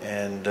one,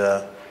 and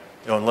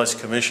unless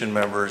commission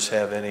members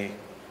have any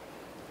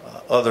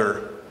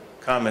other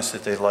comments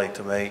that they'd like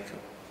to make,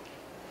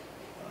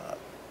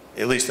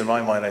 at least in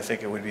my mind, I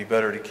think it would be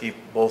better to keep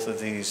both of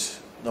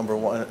these, number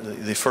one,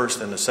 the first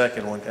and the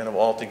second one, kind of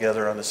all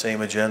together on the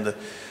same agenda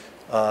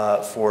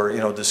for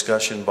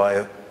discussion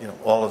by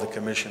all of the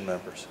commission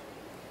members.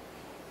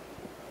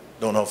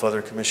 Don't know if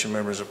other commission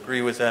members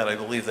agree with that. I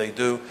believe they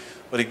do.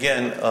 But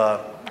again,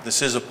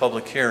 this is a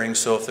public hearing,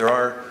 so if there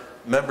are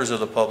members of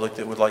the public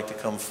that would like to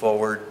come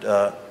forward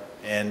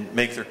and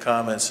make their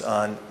comments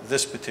on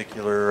this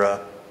particular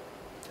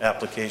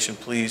application,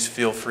 please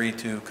feel free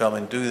to come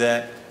and do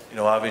that.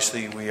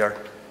 Obviously, we are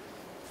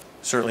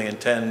certainly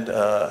intend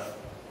to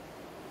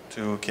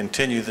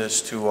continue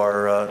this to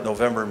our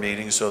November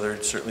meeting, so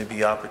there'd certainly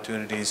be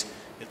opportunities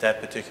at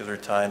that particular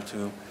time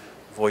to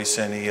voice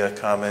any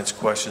comments,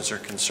 questions, or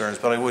concerns.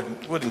 But I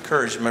would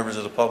encourage members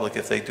of the public,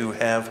 if they do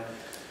have,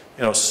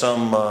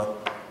 some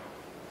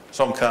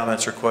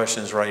comments or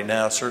questions right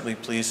now, certainly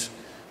please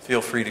feel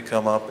free to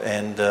come up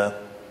and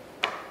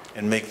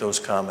make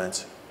those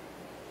comments.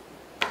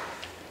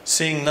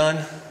 Seeing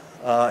none,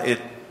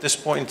 at this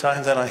point in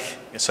time, then I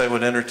guess I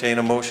would entertain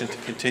a motion to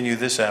continue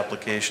this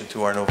application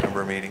to our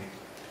November meeting.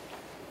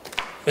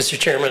 Mr.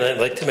 Chairman, I'd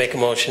like to make a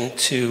motion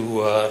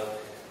to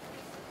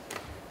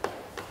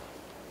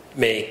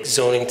make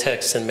zoning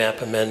text and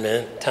map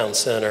amendment, town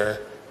center,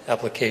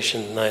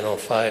 application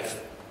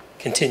 905,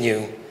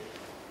 continue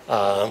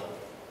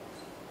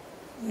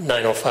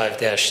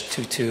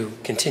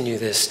 905-22, continue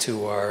this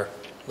to our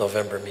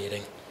November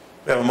meeting.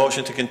 We have a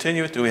motion to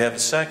continue it. Do we have a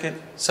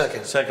second?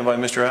 Second. Second by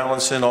Mr.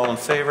 Allenson. All in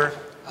favor?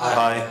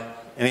 Aye.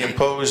 Any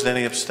opposed?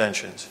 Any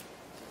abstentions?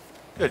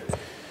 Good.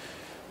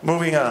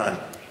 Moving on.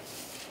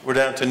 We're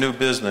down to new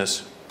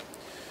business.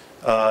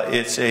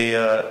 It's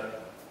a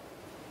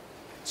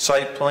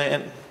site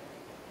plan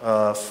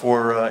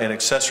for an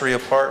accessory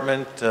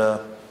apartment,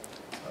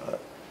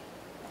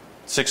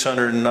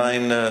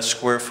 609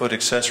 square foot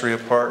accessory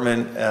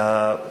apartment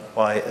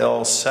by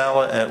L.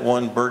 Sala at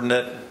 1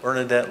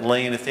 Bernadette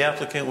Lane. If the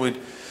applicant would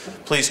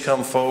please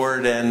come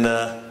forward and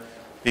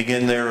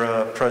begin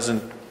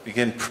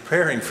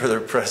preparing for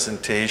their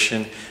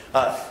presentation.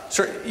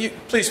 Sir,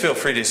 please feel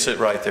free to sit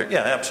right there.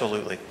 Yeah,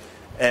 absolutely.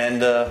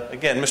 And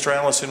again, Mr.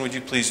 Allison, would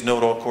you please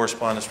note all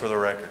correspondence for the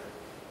record?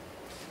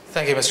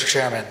 Thank you, Mr.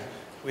 Chairman.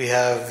 We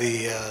have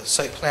the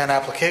site plan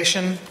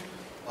application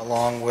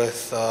along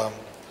with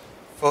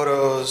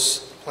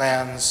photos,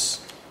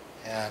 plans,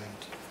 and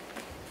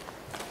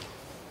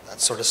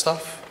that sort of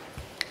stuff.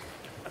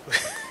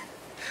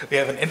 We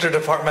have an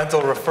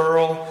interdepartmental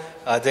referral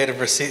date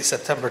of receipt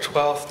September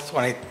 12th,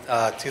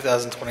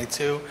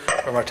 2022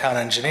 from our town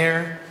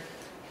engineer.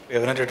 We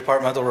have an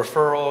interdepartmental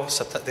referral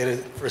date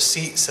of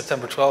receipt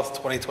September 12th,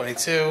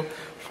 2022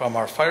 from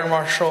our fire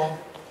marshal.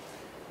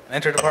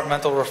 An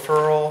interdepartmental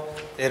referral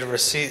date of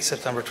receipt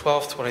September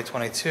 12th,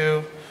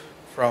 2022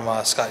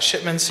 from Scott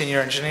Shipman, senior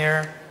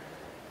engineer.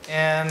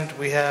 And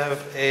we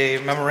have a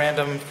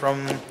memorandum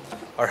from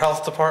our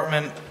health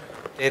department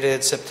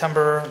dated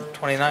September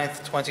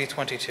 29th,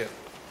 2022.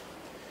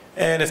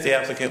 And if the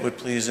applicant would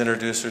please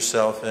introduce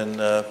herself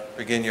and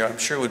begin your, I'm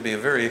sure it would be a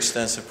very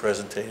extensive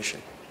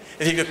presentation.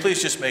 If you could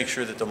please just make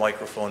sure that the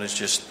microphone is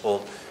just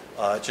pulled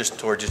just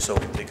towards you so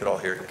they could all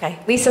hear you. Okay,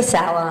 Lisa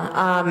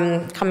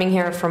Sala, coming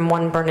here from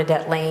 1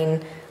 Bernadette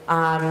Lane,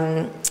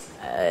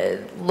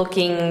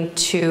 looking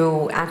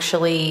to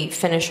actually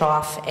finish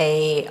off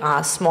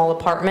a small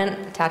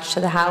apartment attached to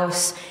the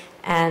house,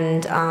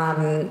 and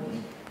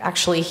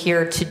actually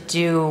here to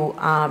do,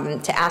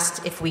 to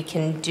ask if we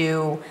can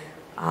do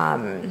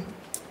a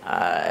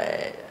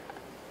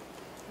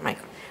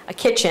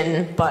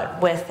kitchen,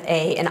 but with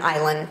an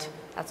island.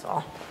 That's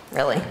all,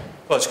 really.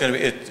 Well, it's going to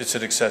be, it's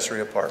an accessory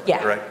apartment, Yeah.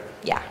 correct?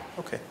 Yeah.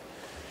 Okay.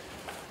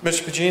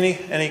 Mr.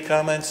 Pagini, any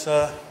comments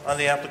on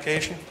the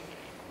application?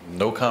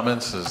 No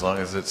comments, as long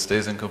as it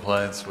stays in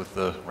compliance with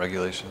the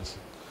regulations.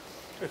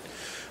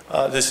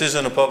 This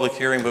isn't a public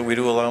hearing, but we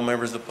do allow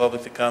members of the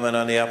public to comment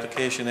on the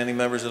application. Any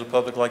members of the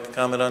public like to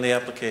comment on the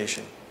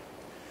application?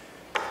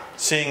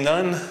 Seeing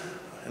none,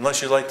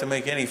 unless you'd like to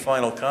make any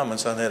final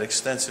comments on that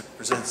extensive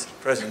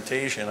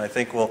presentation, I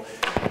think we'll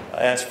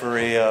ask for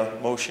a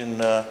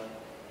motion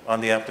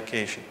on the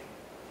application.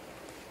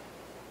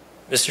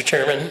 Mr.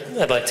 Chairman,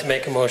 I'd like to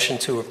make a motion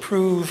to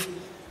approve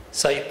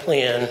site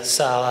plan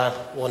Sala,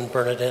 1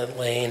 Bernadette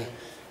Lane,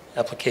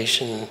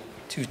 application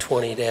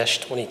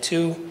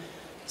 220-22,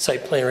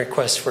 site plan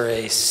request for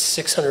a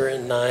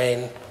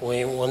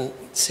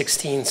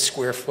 609.116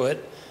 square foot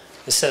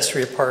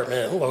accessory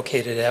apartment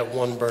located at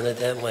 1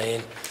 Bernadette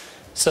Lane,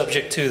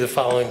 subject to the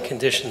following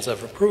conditions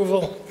of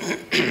approval.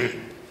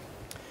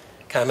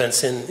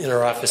 Comments in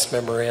interoffice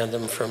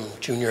memorandum from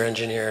junior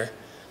engineer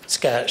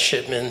Scott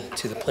Shipman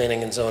to the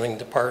Planning and Zoning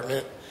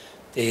Department,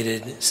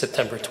 dated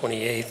September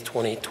 28th,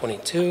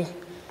 2022.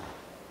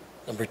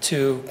 Number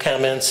 2,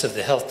 comments of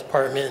the Health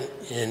Department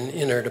in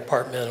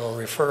interdepartmental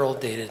referral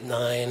dated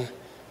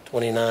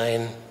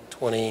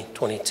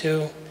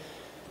 9/29/2022.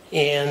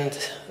 And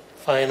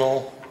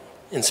final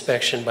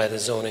inspection by the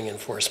zoning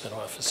enforcement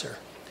officer.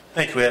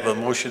 Thank you. We have a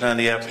motion on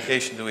the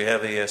application. Do we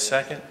have a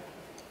second?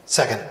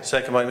 Second.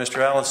 Second by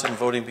Mr. Allison,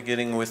 voting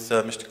beginning with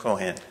Mr.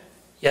 Cohan.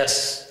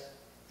 Yes.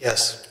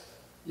 Yes.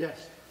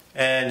 Yes.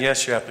 And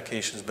yes, your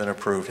application's been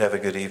approved. Have a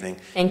good evening.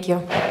 Thank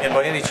you. And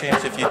by any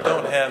chance, if you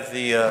don't have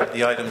the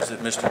items that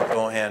Mr.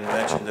 Cohan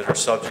mentioned that are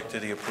subject to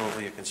the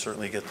approval, you can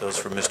certainly get those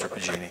from Mr.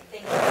 Pagini.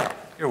 Thank you.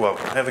 You're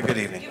welcome. Have a good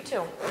evening. You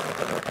too.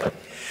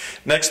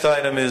 Next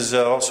item is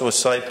also a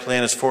site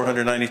plan. It's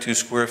 492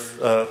 square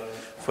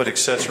foot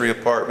accessory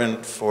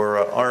apartment for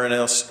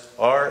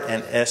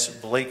R&S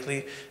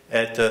Blakely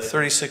at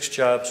 36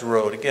 Jobs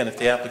Road. Again, if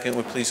the applicant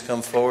would please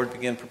come forward,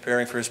 begin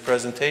preparing for his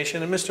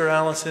presentation. And Mr.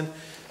 Allison,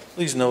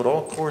 please note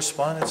all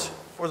correspondence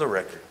for the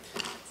record.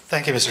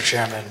 Thank you, Mr.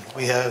 Chairman.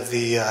 We have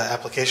the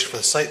application for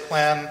the site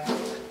plan,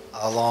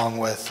 along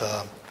with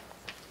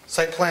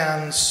site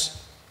plans.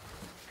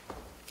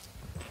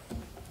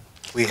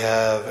 We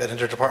have an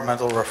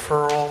interdepartmental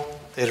referral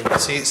dated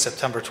receipt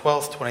September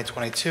 12th,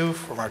 2022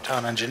 from our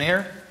town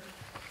engineer.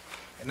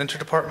 An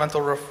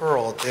interdepartmental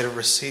referral dated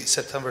receipt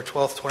September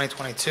 12th,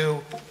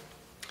 2022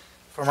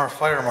 from our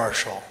fire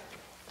marshal.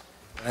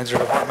 An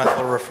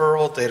interdepartmental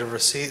referral dated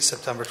receipt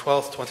September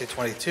 12th,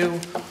 2022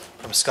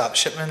 from Scott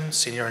Shipman,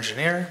 senior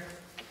engineer.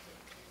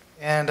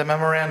 And a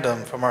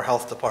memorandum from our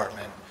health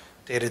department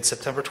dated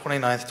September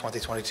 29th,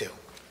 2022.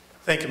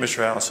 Thank you,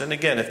 Mr. Allison.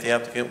 Again, if the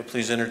applicant would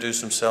please introduce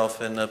himself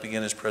and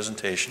begin his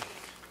presentation.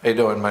 How you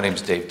doing? My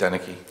name's Dave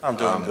Denicky. I'm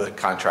doing good. The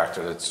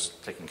contractor that's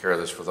taking care of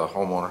this for the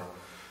homeowner.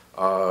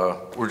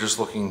 We're just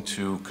looking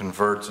to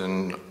convert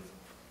an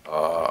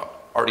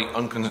already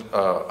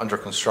under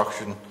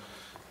construction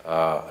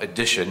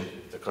addition.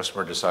 The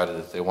customer decided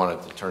that they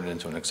wanted to turn it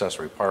into an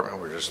accessory apartment.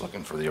 We're just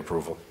looking for the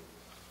approval.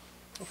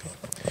 Okay.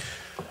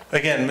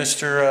 Again,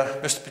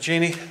 Mr.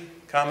 Pagini,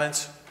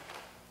 comments?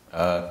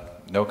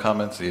 No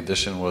comments. The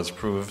addition was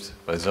approved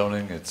by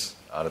zoning. It's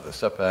out of the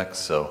setbacks,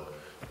 so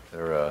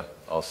they're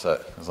all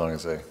set as long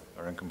as they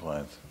are in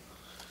compliance.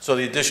 So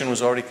the addition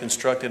was already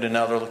constructed, and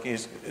now they're looking,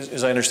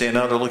 as I understand,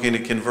 now they're looking to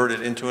convert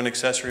it into an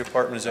accessory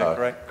apartment. Is that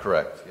correct?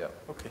 Correct, yeah.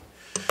 Okay.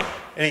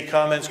 Any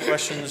comments,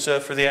 questions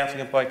for the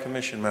applicant by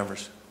commission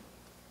members?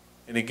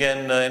 And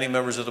again, any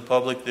members of the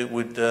public that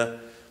would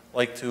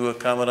like to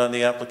comment on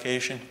the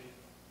application?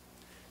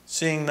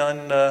 Seeing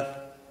none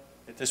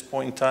at this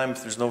point in time,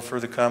 if there's no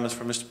further comments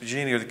from Mr.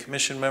 Pagini or the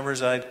commission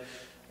members, I'd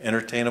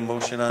entertain a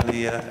motion on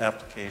the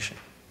application.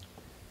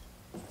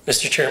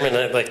 Mr. Chairman,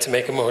 I'd like to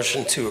make a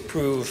motion to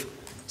approve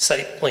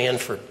site plan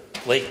for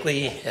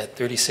Blakely at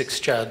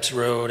 36 Jobs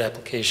Road,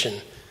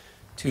 application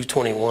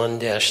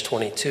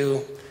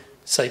 221-22.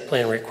 Site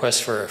plan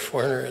request for a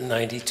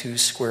 492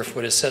 square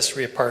foot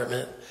accessory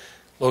apartment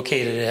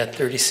located at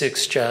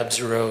 36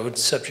 Jobs Road,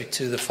 subject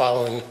to the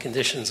following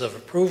conditions of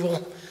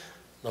approval.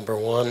 Number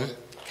 1,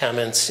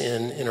 comments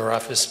in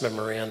interoffice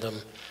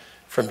memorandum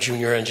from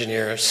junior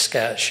engineer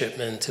Scott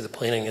Shipman to the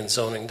Planning and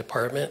Zoning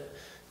Department,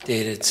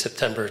 dated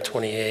September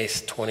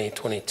 28th,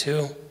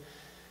 2022.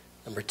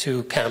 Number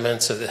 2,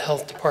 comments of the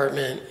Health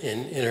Department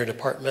in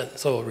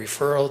interdepartmental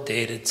referral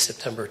dated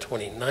September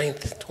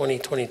 29th,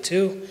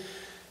 2022,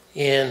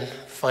 and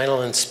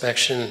final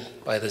inspection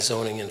by the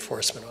zoning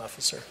enforcement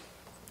officer.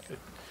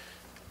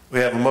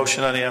 We have a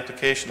motion on the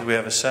application. Do we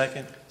have a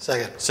second?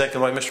 Second.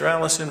 Second by Mr.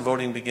 Allison.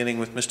 Voting beginning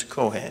with Mr.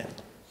 Cohan.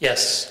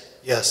 Yes.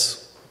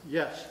 Yes.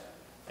 Yes.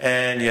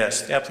 And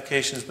yes, the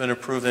application has been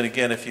approved. And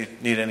again, if you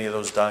need any of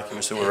those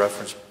documents that were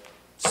referenced,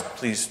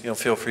 please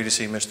feel free to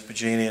see Mr.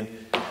 Pagini, and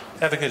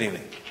have a good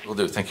evening. Will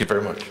do. Thank you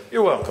very much.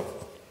 You're welcome.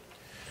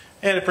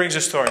 And it brings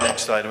us to our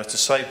next item. It's the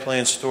site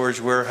plan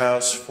storage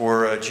warehouse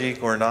for G.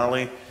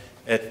 Gornali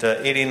at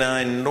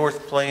 89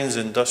 North Plains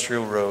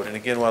Industrial Road. And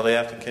again, while the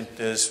applicant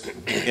is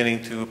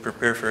beginning to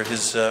prepare for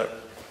his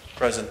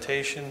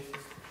presentation,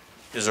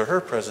 his or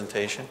her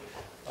presentation,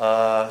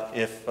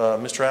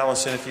 Mr.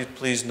 Allison, if you'd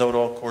please note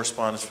all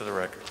correspondence for the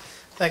record.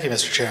 Thank you,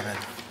 Mr. Chairman.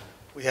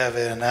 We have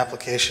an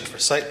application for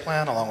site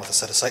plan along with a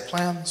set of site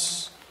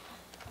plans.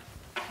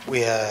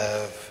 We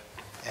have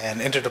an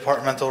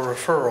interdepartmental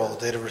referral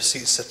dated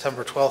receipt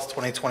September 12th,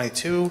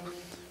 2022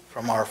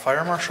 from our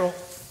fire marshal.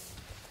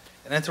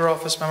 An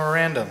interoffice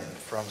memorandum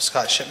from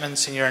Scott Shipman,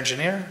 senior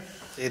engineer,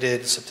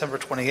 dated September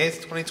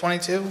 28th,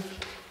 2022.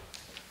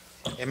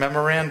 A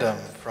memorandum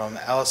from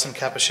Allison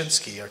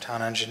Kapuscinski, our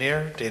town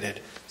engineer,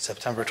 dated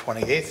September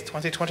 28th,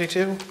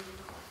 2022.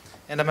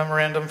 And a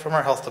memorandum from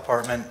our health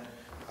department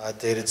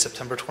dated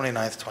September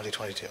 29th,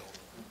 2022.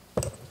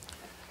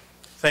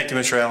 Thank you,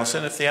 Mr.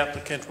 Allison. If the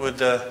applicant would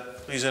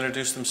please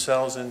introduce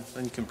themselves, and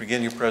then you can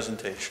begin your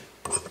presentation.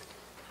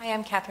 Hi,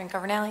 I'm Catherine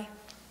Governelli.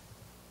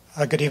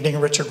 Good evening,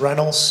 Richard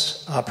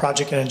Reynolds,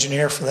 project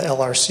engineer for the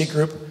LRC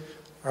Group.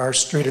 Our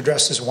street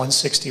address is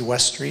 160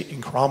 West Street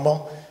in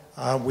Cromwell.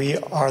 We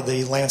are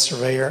the land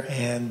surveyor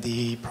and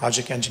the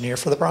project engineer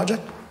for the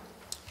project.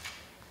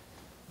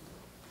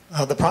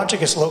 The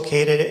project is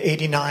located at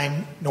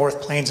 89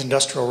 North Plains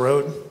Industrial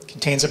Road,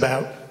 contains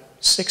about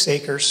 6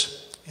 acres,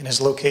 and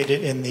is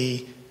located in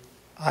the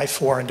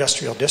I-4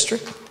 Industrial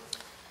District.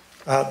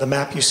 The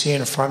map you see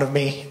in front of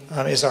me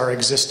is our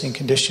existing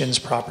conditions,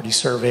 property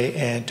survey,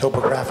 and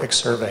topographic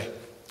survey.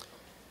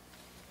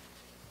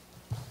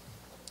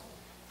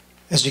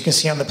 As you can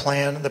see on the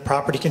plan, the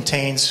property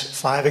contains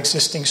 5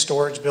 existing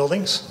storage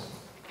buildings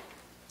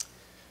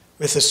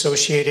with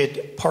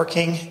associated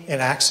parking and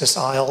access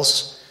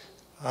aisles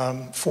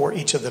for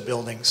each of the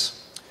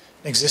buildings.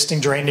 An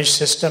existing drainage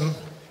system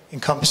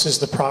encompasses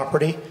the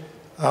property,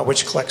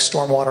 which collects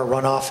stormwater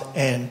runoff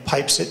and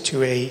pipes it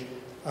to a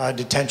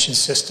detention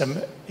system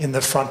in the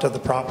front of the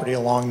property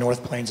along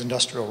North Plains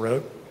Industrial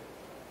Road.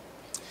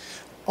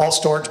 All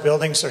storage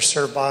buildings are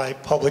served by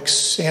public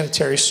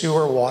sanitary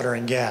sewer, water,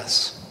 and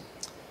gas.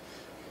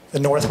 The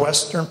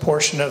northwestern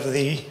portion of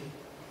the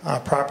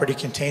property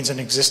contains an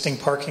existing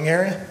parking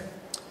area,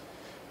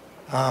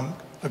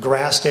 a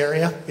grassed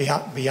area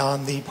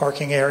beyond the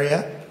parking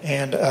area,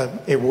 and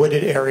a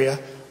wooded area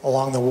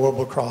along the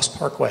Wilbur-Cross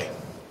Parkway.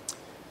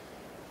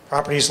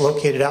 Property is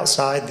located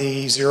outside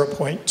the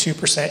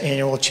 0.2%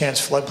 annual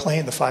chance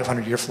floodplain, the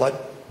 500-year flood.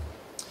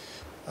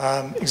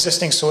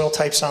 Existing soil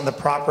types on the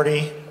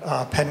property,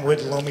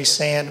 Penwood loamy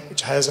sand,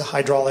 which has a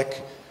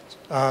hydraulic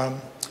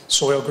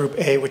soil group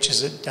A, which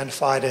is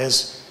identified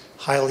as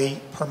highly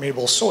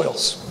permeable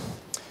soils.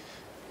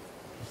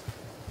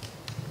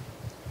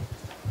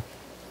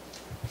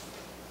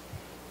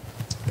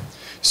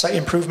 Site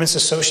improvements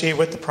associated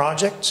with the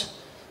project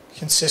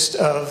consist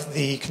of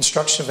the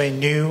construction of a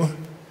new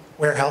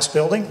warehouse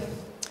building,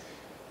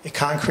 a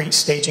concrete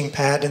staging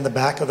pad in the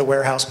back of the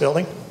warehouse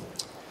building.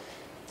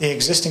 The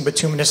existing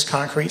bituminous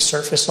concrete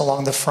surface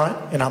along the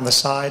front and on the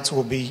sides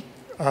will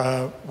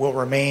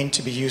remain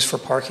to be used for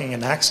parking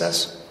and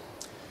access.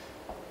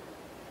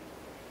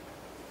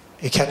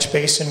 A catch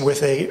basin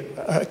with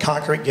a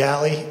concrete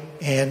galley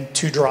and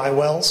 2 dry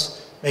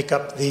wells make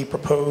up the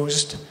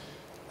proposed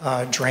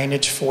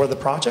drainage for the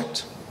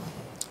project.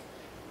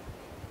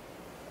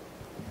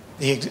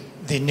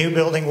 The new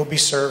building will be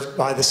served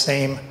by the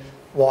same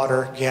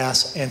water,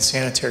 gas, and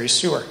sanitary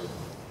sewer.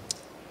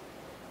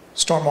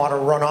 Stormwater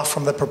runoff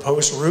from the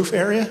proposed roof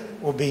area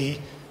will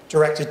be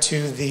directed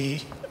to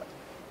the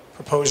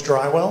proposed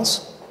dry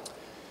wells.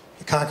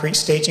 The concrete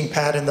staging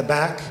pad in the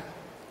back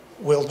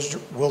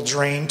will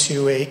drain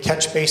to a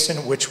catch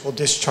basin, which will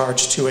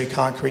discharge to a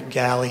concrete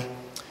galley.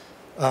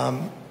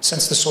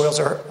 Since the soils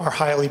are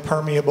highly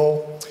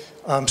permeable,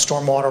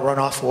 stormwater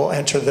runoff will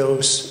enter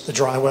the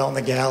dry well and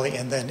the galley,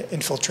 and then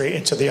infiltrate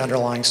into the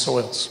underlying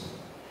soils.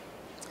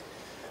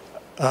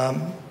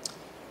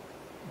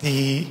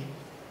 The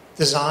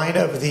design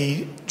of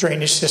the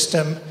drainage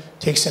system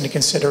takes into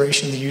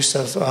consideration the use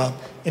of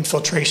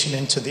infiltration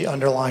into the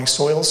underlying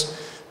soils.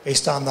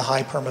 Based on the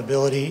high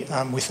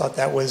permeability, we thought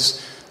that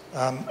was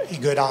a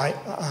good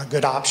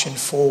option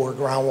for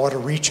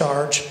groundwater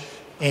recharge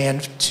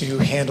and to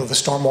handle the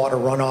stormwater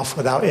runoff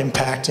without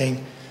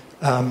impacting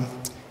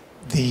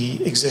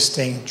the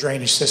existing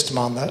drainage system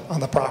on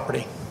the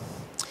property.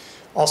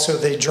 Also,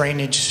 the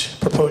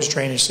proposed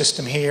drainage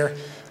system here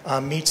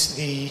meets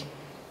the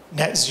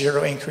net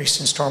zero increase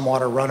in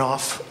stormwater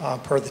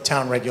runoff per the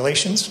town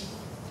regulations.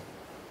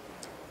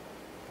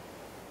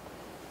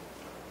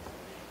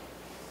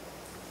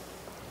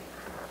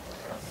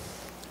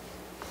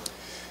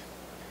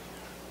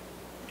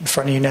 In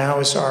front of you now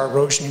is our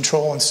erosion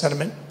control and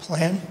sediment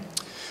plan.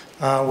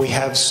 We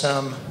have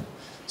some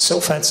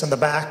silt fence in the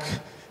back,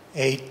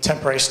 a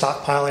temporary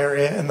stockpile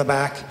area in the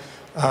back,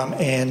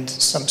 and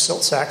some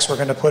silt sacks we're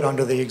going to put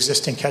under the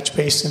existing catch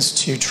basins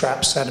to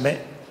trap sediment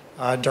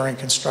during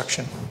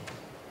construction.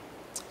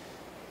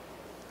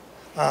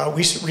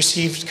 We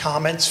received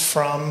comments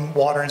from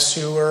Water and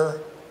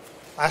Sewer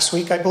last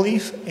week, I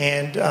believe,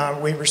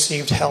 and we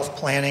received health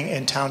planning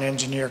and town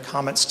engineer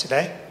comments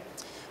today.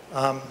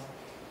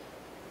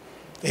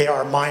 They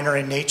are minor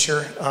in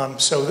nature,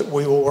 so that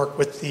we will work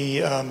with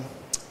the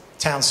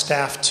town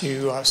staff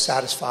to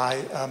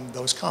satisfy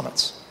those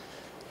comments.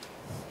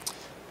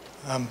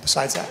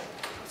 Besides that,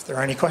 if there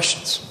are any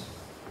questions.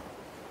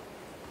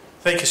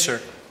 Thank you, sir.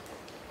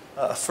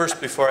 First,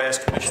 before I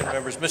ask commission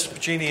members, Mr.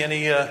 Pagini,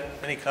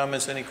 any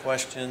comments, any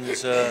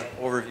questions,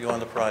 overview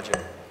on the project?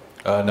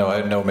 No, I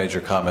had no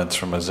major comments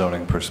from a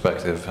zoning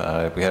perspective.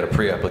 We had a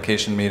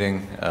pre-application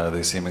meeting.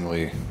 They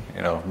seemingly,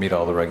 meet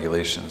all the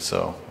regulations.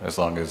 So as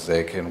long as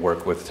they can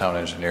work with town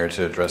engineer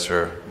to address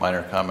her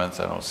minor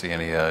comments, I don't see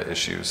any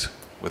issues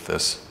with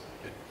this.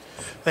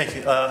 Thank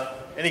you.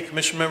 Any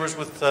commission members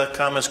with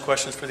comments,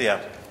 questions for the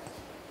applicant?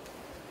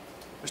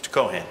 Mr.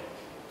 Cohen.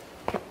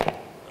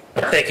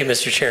 Thank you,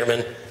 Mr.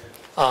 Chairman.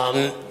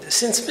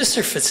 Since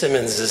Mr.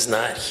 Fitzsimmons is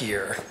not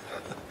here,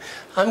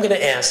 I'm going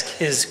to ask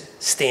his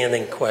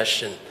standing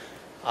question.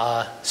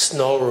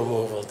 Snow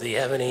removal. Do you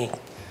have any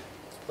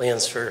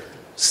plans for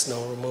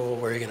snow removal?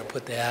 Where are you going to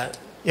put that?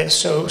 Yes,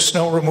 so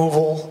snow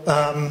removal,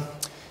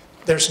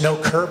 there's no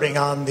curbing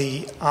on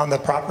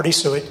the property,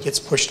 so it gets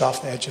pushed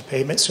off the edge of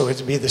pavement. So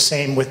it'd be the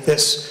same with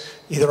this,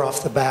 either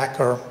off the back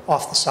or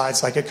off the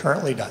sides like it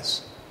currently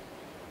does.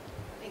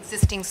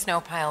 Existing snow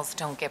piles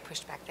don't get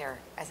pushed back there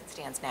as it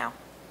stands now.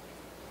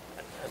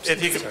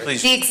 If you could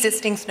please. The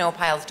existing snow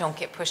piles don't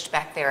get pushed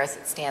back there as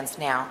it stands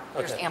now.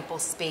 There's Okay. ample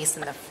space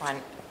in the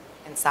front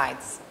and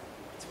sides.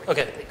 That's where it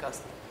Okay. typically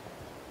goes.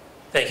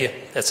 Thank you.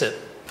 That's it.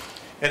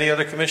 Any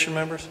other commission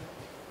members?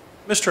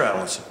 Mr.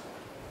 Allenson.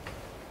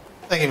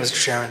 Thank you,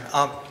 Mr. Chairman.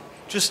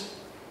 Just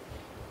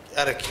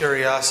out of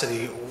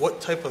curiosity, what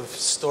type of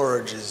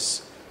storage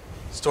is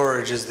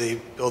the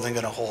building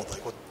going to hold?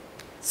 Like what?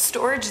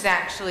 Storage is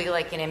actually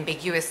like an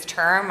ambiguous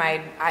term.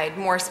 I'd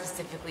more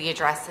specifically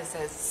address this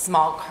as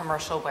small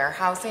commercial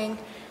warehousing.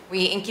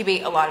 We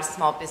incubate a lot of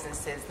small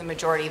businesses. The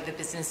majority of the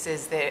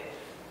businesses that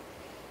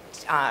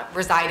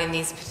reside in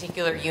these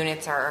particular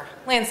units are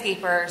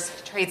landscapers,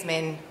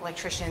 tradesmen,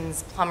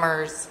 electricians,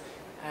 plumbers,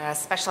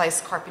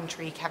 specialized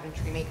carpentry,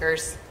 cabinetry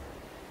makers.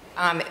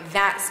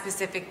 That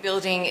specific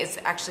building is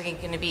actually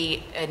going to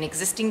be an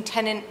existing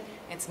tenant.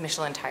 It's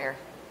Michelin Tire.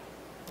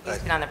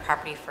 It's been on the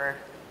property for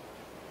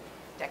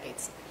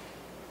decades.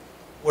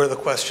 Where the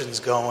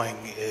question's going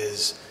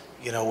is,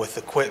 with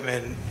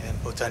equipment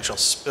and potential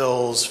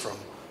spills from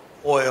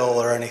oil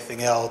or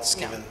anything else,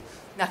 No, given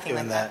nothing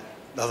like that.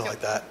 Nothing Nope.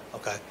 like that?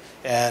 Okay.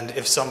 And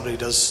if somebody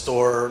does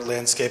store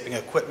landscaping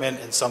equipment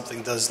and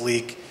something does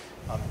leak,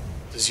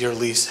 does your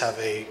lease have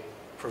a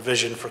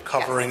provision for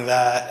covering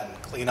that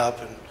and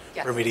cleanup and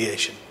Yes.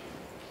 remediation?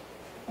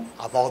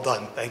 I'm all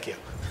done. Thank you.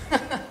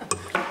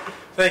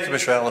 Thank you,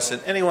 Mr.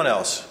 Allison. Anyone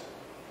else?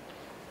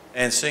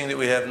 And seeing that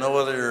we have no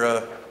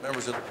other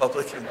members of the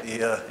public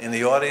in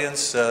the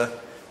audience,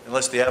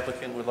 unless the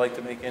applicant would like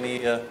to make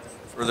any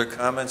further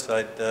comments,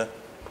 I'd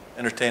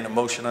entertain a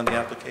motion on the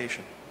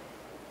application.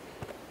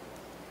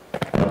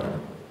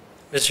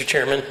 Mr.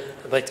 Chairman,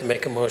 I'd like to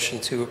make a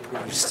motion to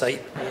approve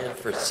site plan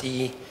for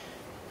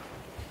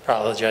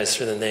apologize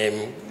for the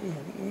name,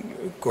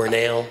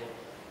 Gornale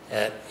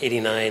at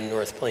 89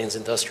 North Plains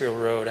Industrial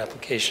Road,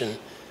 application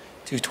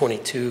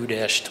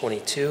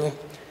 222-22.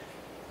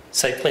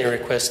 Site plan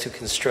request to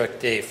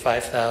construct a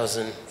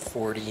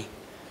 5,040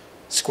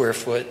 square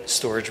foot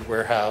storage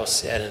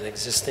warehouse at an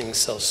existing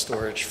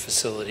self-storage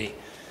facility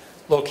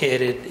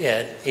located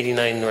at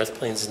 89 North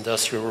Plains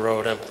Industrial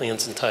Road on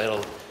plans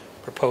entitled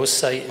Proposed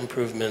Site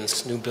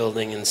Improvements, New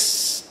Building and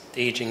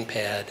Staging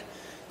Pad,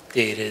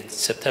 dated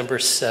September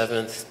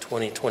 7th,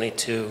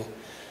 2022,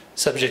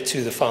 subject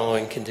to the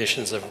following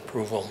conditions of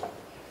approval.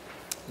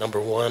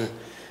 Number one,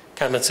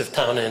 comments of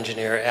Town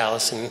Engineer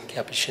Allison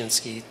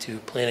Kapuscinski to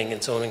Planning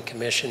and Zoning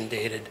Commission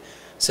dated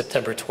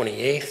September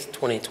 28th,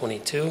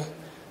 2022.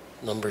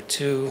 Number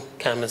two,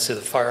 comments of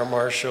the Fire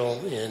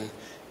Marshal in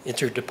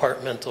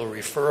interdepartmental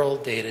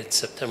referral dated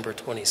September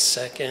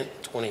 22nd,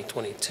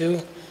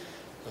 2022.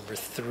 Number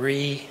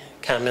three,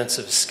 comments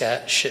of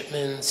Scott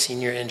Shipman,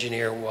 Senior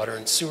Engineer, Water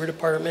and Sewer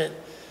Department,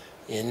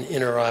 in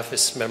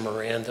interoffice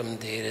memorandum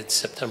dated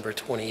September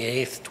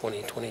 28th,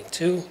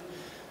 2022.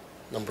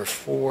 Number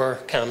four,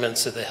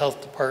 comments of the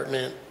Health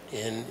Department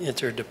in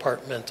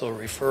interdepartmental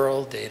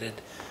referral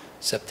dated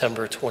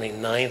September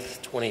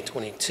 29th,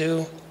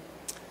 2022.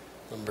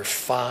 Number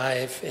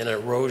five, an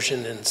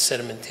erosion and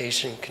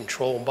sedimentation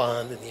control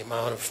bond in the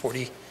amount of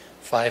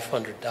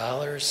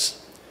 $500.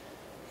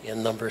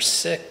 And number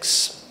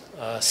 6,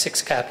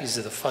 6 copies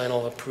of the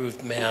final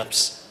approved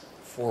maps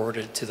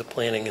forwarded to the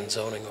Planning and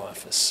Zoning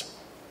Office.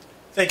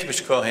 Thank you,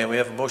 Mr. Cohan. We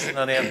have a motion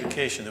on the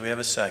application. Do we have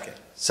a second?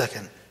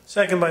 Second.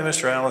 Second by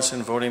Mr.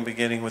 Allison, voting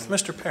beginning with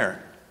Mr.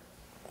 Parent.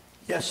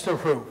 Yes to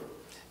approve.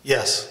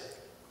 Yes.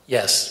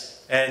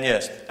 Yes. And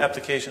yes,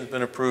 application's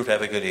been approved.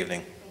 Have a good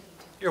evening.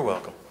 You're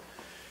welcome.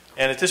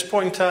 And at this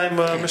point in time,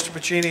 Mr.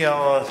 Pacini,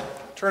 I'll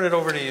turn it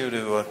over to you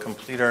to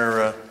complete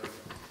our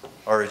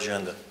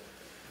agenda.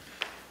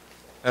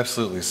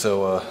 Absolutely.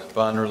 So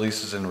bond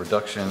releases and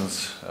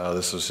reductions.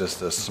 This was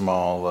just a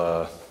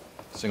small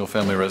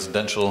single-family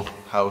residential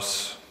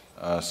house.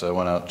 So I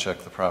went out and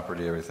checked the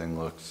property. Everything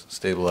looks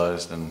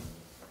stabilized and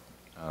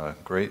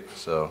great.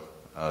 So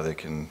they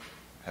can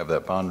have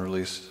that bond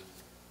released.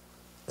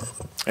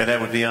 And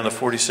that would be on the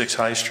 46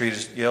 High Street,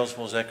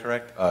 Yalesville, is that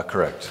correct?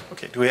 Correct.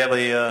 Okay. Do we have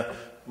a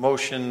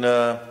motion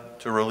to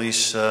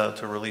release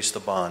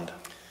the bond?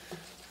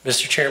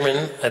 Mr.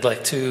 Chairman, I'd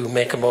like to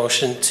make a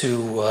motion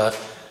to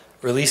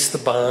release the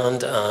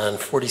bond on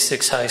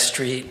 46 High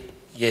Street,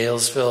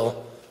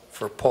 Yalesville,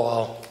 for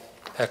Paul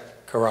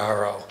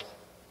Pecoraro.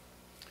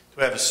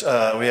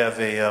 We have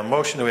a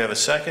motion. Do we have a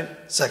second?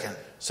 Second.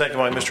 Second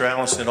by Mr.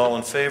 Allison. All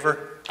in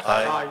favor?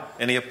 Aye.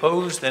 Any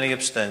opposed? Any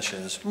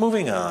abstentions?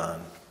 Moving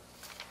on.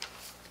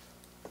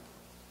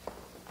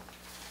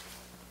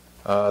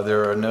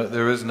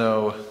 There is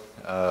no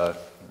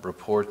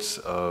reports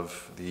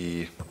of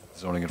the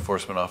zoning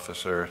enforcement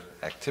officer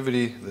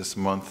activity this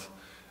month.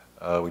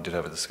 We did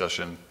have a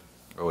discussion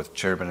with the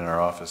chairman in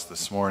our office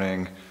this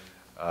morning.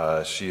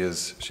 She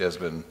has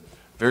been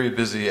very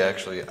busy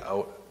actually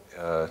out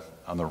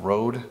on the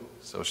road,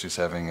 so she's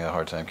having a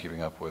hard time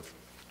keeping up with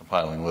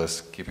compiling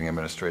lists, keeping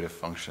administrative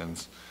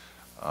functions.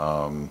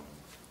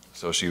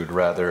 So she would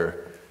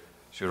rather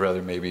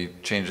maybe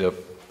change up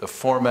the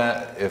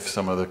format if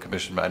some of the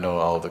commission, I know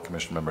all of the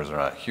commission members are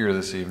not here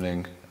this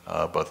evening,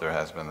 but there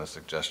has been the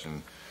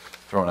suggestion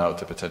thrown out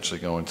to potentially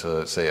go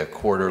into, say, a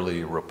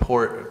quarterly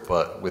report,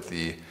 but with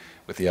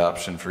the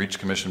option for each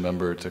commission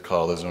member to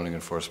call the zoning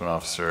enforcement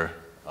officer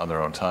on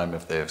their own time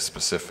if they have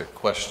specific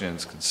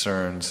questions,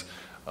 concerns,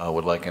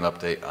 would like an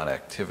update on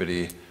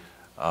activity.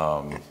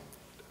 And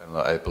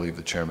I believe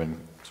the chairman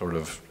sort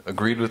of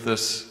agreed with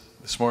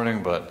this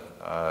morning, but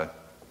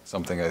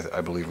something I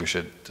believe we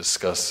should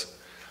discuss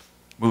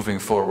moving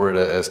forward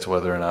as to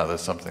whether or not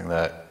that's something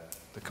that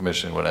the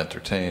commission would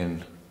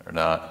entertain or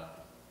not.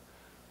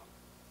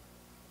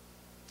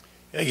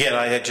 Again,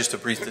 I had just a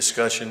brief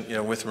discussion,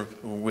 with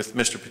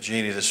Mr.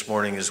 Pagini this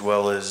morning, as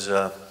well as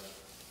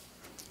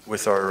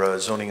with our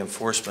zoning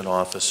enforcement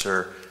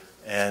officer,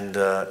 and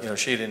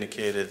she had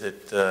indicated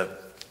that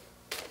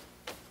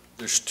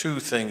there's two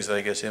things that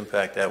I guess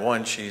impact that.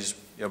 One, she's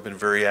been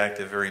very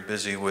active, very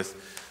busy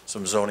with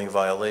some zoning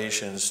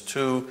violations.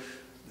 Two,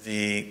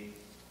 the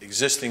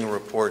existing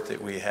report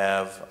that we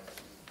have.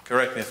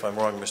 Correct me if I'm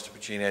wrong, Mr.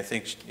 Pagini. I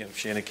think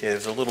she indicated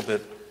it's a little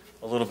bit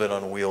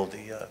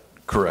unwieldy.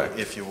 Correct.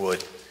 If you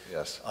would.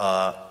 Yes.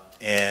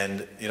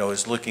 And,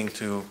 is looking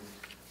to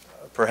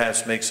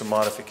perhaps make some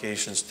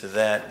modifications to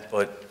that,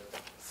 but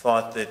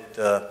thought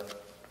that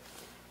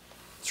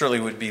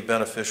certainly would be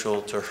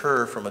beneficial to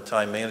her from a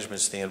time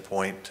management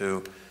standpoint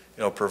to,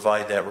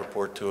 provide that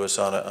report to us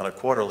on a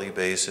quarterly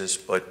basis.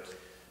 But,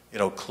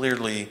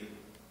 clearly,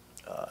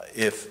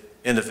 if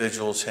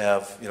individuals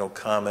have,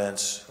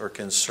 comments or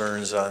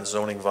concerns on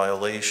zoning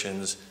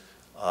violations,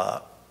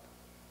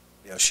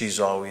 she's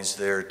always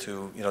there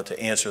to, to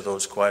answer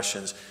those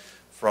questions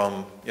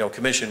from,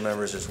 commission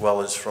members as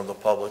well as from the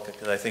public.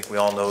 Because I think we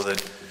all know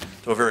that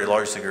to a very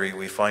large degree,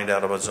 we find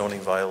out about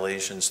zoning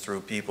violations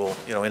through people,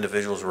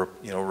 individuals,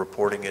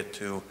 reporting it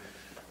to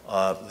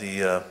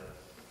the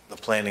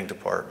planning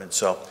department.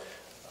 So,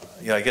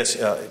 I guess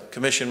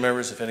commission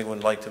members, if anyone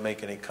would like to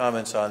make any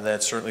comments on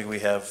that, certainly we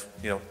have,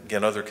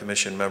 again, other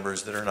commission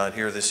members that are not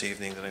here this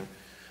evening that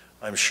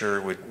I'm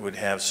sure would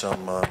have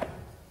some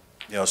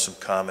some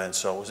comments.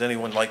 So does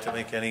anyone like to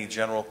make any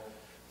general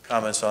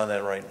comments on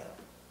that right now?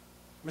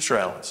 Mr.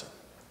 Allison.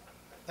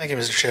 Thank you,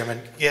 Mr.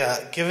 Chairman.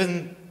 Yeah,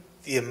 given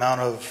the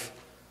amount of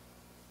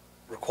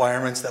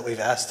requirements that we've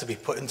asked to be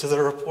put into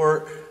the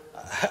report,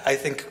 I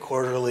think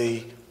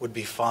quarterly would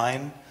be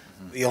fine.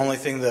 Mm-hmm. The only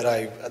thing that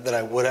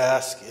I would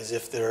ask is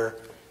if there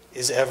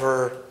is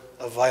ever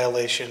a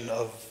violation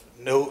of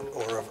note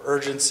or of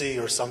urgency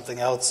or something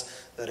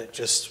else, that it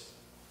just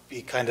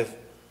be kind of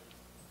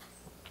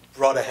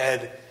brought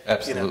ahead.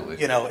 Absolutely.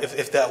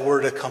 If that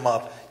were to come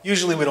up.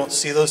 Usually we don't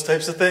see those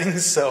types of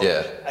things, so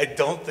yeah. I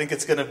don't think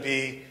it's going to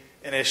be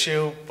an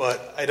issue,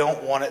 but I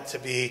don't want it to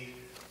be,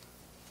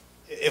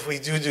 if we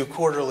do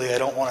quarterly, I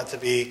don't want it to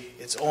be,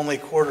 it's only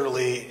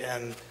quarterly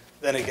and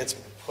then it gets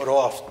put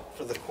off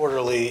for the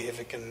quarterly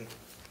if it can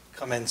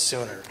come in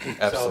sooner.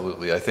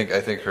 Absolutely. So, I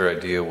think her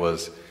idea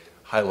was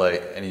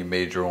highlight any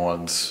major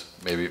ones,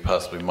 maybe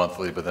possibly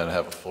monthly, but then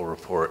have a full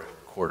report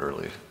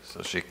quarterly,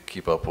 so she can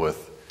keep up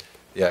with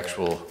the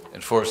actual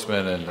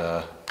enforcement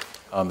and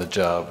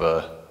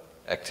on-the-job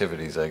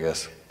activities, I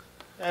guess.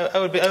 I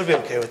would be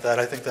okay with that.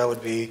 I think that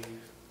would be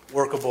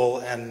workable,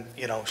 and,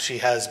 you know, she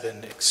has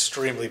been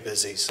extremely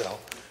busy, so,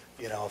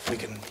 you know, if we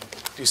can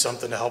do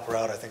something to help her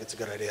out, I think it's a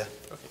good idea.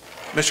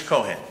 Mr.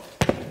 Cohen.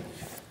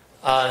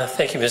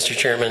 Thank you, Mr.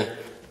 Chairman.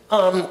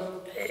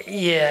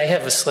 Yeah, I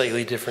have a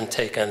slightly different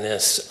take on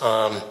this.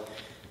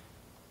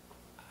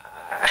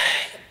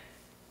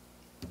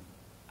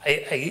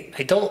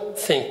 I don't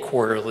think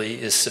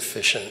quarterly is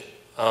sufficient.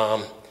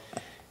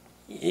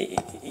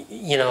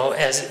 You know,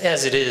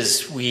 as it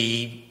is,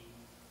 we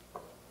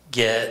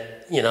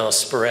get, you know,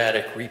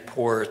 sporadic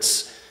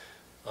reports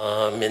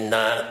and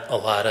not a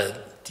lot of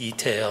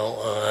detail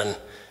on,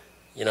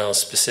 you know,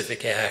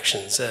 specific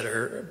actions that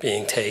are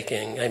being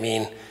taken. I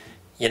mean,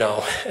 you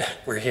know,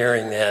 we're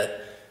hearing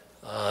that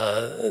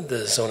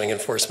the zoning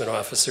enforcement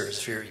officer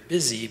is very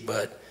busy,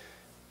 but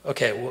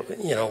okay, well,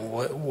 you know,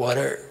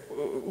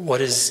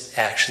 what is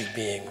actually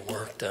being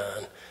worked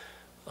on?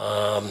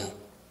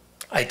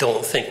 I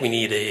don't think we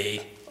need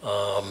a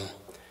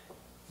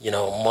you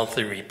know,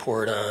 monthly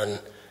report on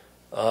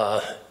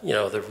you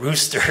know, the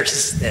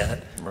roosters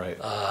that Right.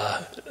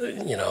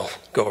 You know,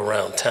 go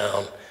around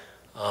town.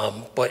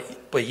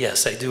 But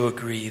yes, I do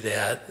agree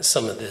that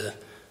some of the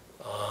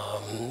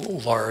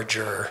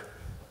larger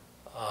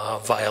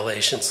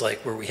violations, like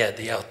where we had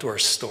the outdoor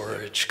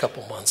storage a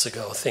couple months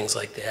ago, things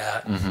like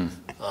that,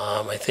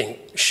 I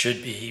think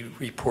should be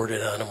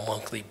reported on a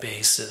monthly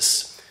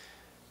basis.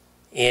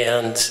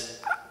 And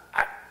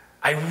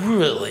I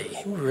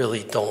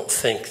really don't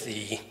think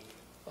the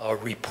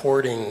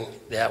reporting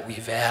that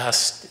we've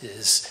asked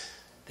is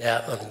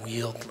that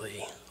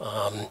unwieldy.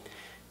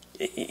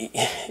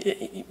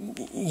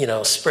 You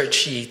know,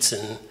 spreadsheets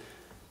and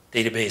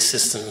database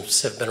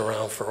systems have been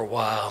around for a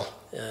while,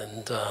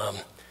 and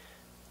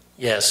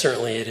yeah,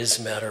 certainly it is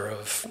a matter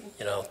of,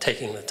 you know,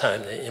 taking the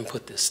time to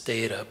input this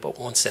data, but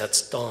once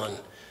that's done,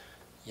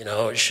 you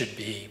know, it should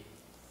be,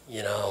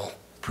 you know,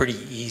 pretty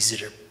easy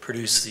to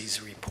produce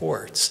these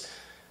reports.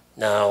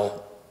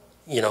 Now,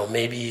 you know,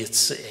 maybe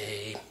it's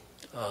a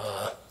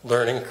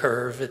learning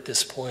curve at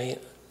this point,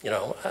 you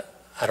know,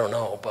 I don't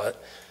know,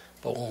 but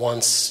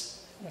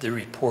once the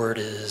report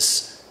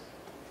is,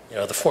 you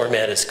know, the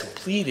format is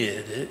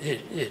completed,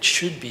 it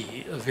should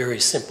be a very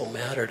simple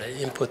matter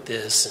to input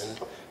this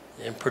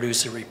and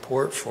produce a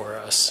report for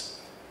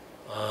us.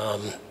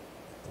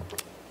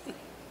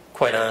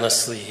 Quite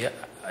honestly,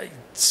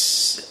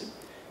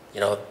 you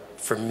know,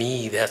 for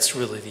me, that's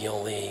really the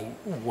only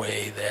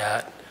way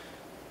that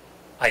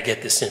I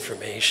get this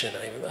information.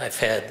 I've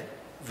had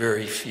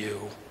very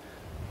few,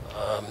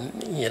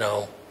 you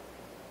know,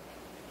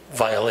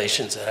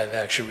 violations that I've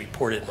actually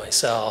reported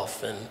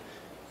myself, and,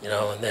 you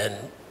know, and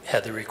then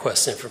had the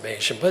request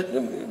information. But,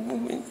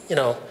 you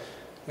know,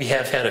 we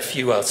have had a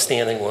few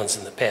outstanding ones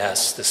in the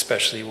past,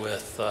 especially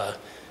with,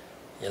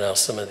 you know,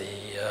 some of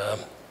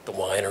the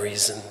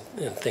wineries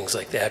and things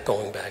like that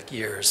going back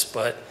years.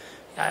 But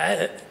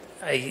I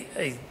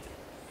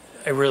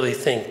really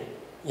think,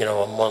 you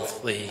know, a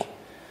monthly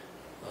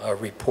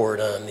report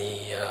on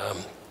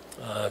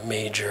the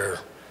major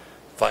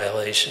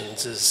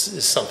violations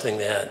is something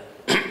that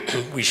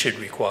we should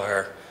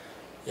require.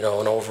 You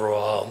know, an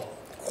overall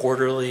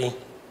quarterly,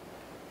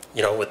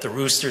 you know, with the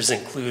roosters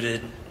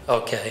included,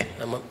 okay,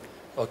 I'm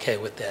okay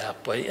with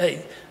that. But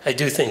I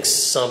do think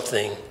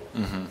something,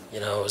 you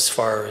know, as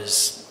far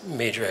as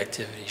major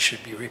activity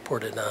should be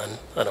reported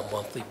on a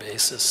monthly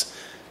basis.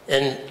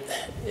 And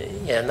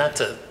yeah, not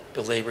to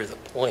belabor the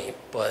point,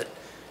 but,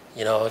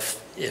 you know,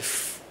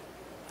 if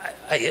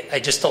I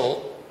just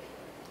don't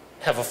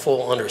have a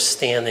full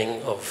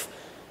understanding of,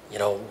 you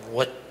know,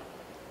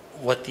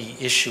 what the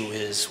issue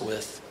is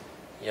with,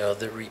 you know,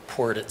 the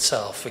report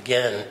itself.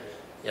 Again,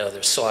 you know,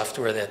 there's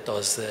software that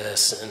does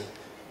this, and,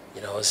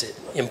 you know, is it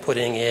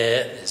inputting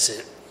it? Is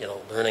it, you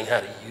know, learning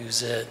how to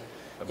use it?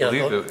 I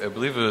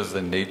believe it was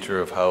the nature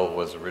of how it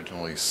was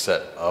originally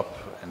set up,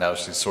 and now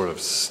she's sort of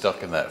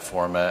stuck in that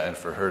format, and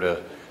for her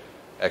to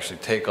actually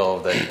take all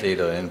of that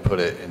data and put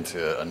it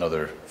into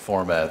another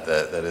format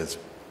that is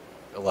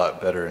a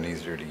lot better and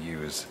easier to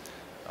use.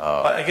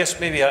 I guess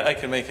maybe I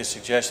can make a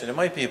suggestion. It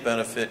might be a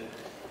benefit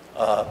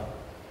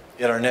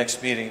at our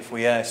next meeting if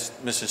we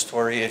asked Mrs.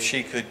 Torrey if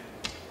she could,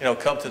 you know,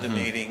 come to the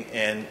meeting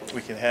and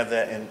we can have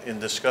that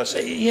and discuss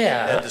it.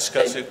 Yeah. And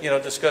discuss it, you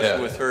know, discuss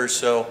it with her.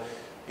 So,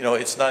 you know,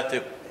 it's not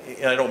that,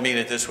 and I don't mean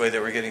it this way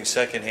that we're getting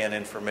secondhand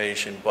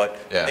information, but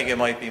I think it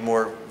might be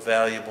more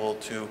valuable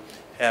to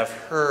have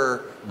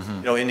her,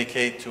 you know,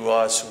 indicate to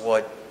us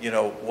what, you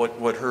know,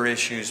 what her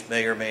issues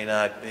may or may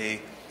not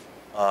be.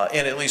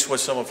 And at least what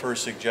some of her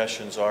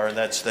suggestions are, and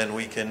that's then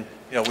we can,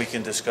 you know, we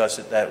can discuss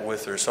that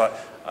with her. So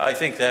I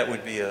think that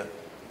would be a,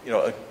 you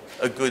know,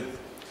 a good,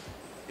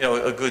 you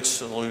know, a good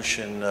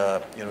solution,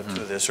 you know,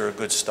 to this, or a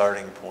good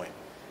starting point.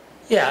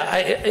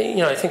 Yeah, you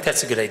know, I think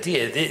that's a good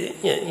idea.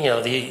 You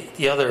know,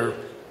 the other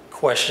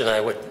question I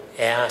would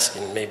ask,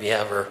 and maybe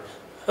have her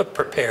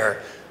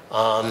prepare,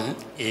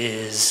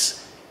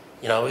 is,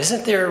 you know,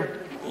 isn't there,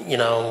 you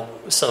know,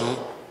 some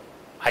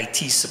IT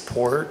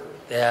support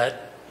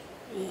that,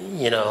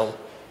 you know,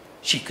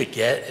 she could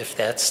get if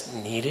that's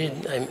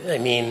needed? I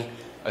mean,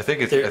 I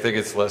think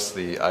it's less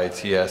the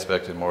IT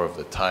aspect and more of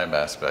the time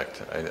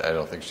aspect. I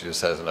don't think she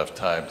just has enough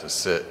time to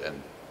sit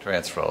and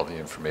transfer all the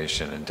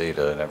information and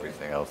data and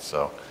everything else.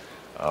 So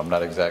I'm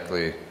not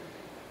exactly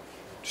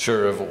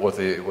sure of what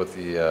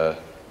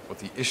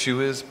the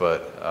issue is,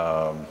 but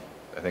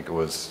I think it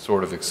was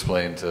sort of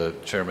explained to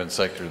Chairman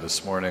Seichter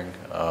this morning.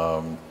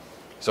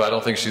 So I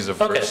don't think she's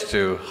averse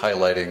to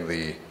highlighting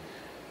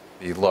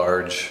the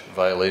large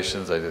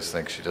violations. I just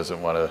think she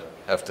doesn't want to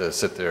have to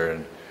sit there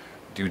and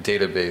do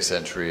database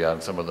entry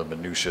on some of the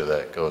minutia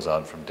that goes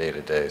on from day to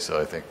day. So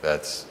I think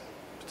that's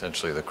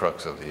potentially the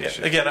crux of the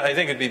issue. Again, I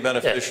think it'd be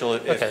beneficial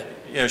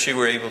if she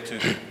were able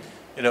to,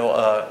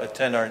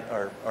 attend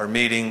our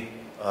meeting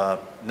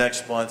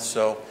next month.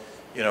 So,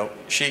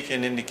 she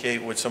can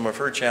indicate what some of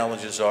her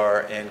challenges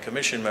are, and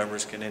commission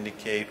members can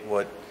indicate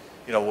what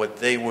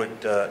they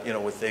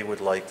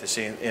would like to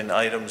see in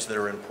items that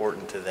are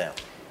important to them.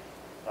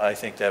 I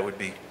think that would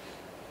be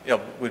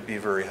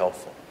very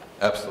helpful.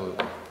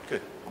 Absolutely.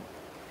 Good.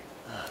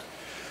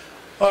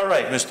 All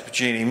right, Mr.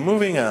 Pacini,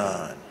 moving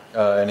on.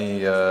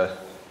 Any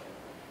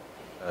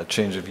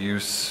change of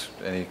use?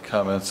 Any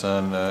comments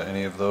on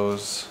any of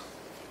those?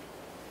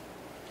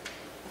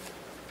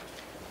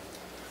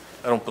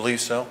 I don't believe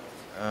so.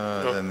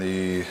 Then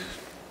the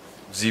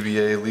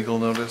ZBA legal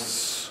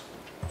notice.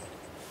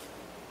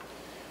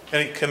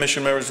 Any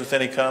commission members with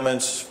any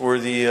comments for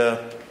the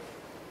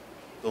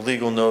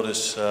legal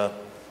notice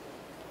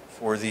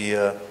for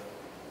the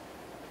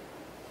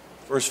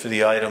first for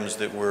the items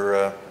that were,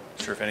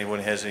 not sure if anyone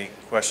has any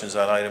questions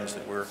on items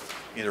that were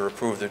either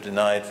approved or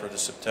denied for the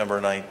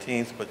September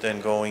 19th, but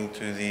then going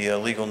to the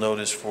legal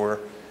notice for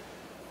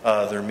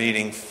their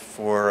meeting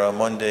for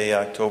Monday,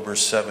 October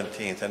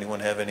 17th.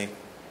 Anyone have any,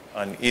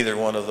 on either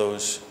one of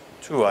those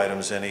two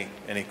items, any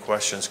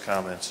questions,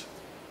 comments?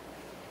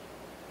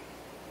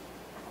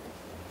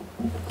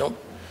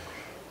 Nope.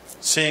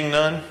 Seeing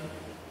none,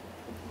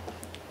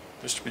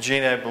 Mr.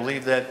 Pagini, I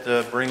believe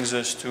that brings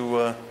us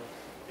to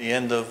the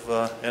end of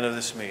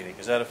this meeting.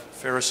 Is that a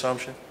fair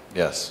assumption?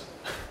 Yes.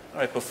 All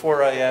right.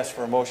 Before I ask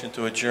for a motion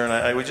to adjourn,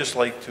 I would just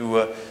like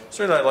to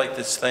certainly I'd like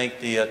to thank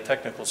the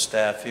technical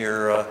staff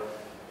here,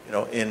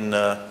 in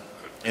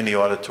the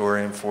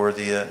auditorium for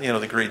the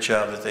the great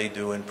job that they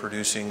do in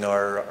producing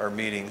our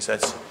meetings.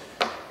 That's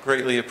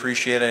greatly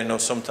appreciated. I know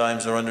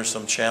sometimes they're under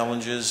some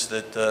challenges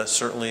that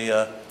certainly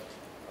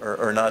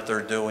are not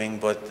their doing,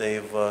 but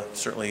they've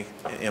certainly,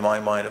 in my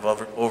mind, have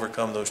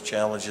overcome those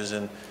challenges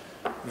in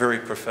a very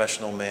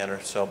professional manner.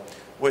 So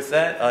with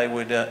that, I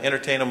would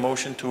entertain a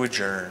motion to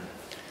adjourn.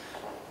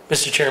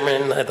 Mr.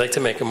 Chairman, I'd like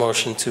to make a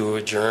motion to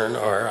adjourn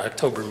our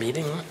October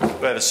meeting. Do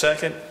I have a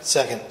second?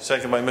 Second.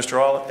 Second by Mr.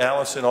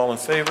 Allison. All in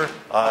favor?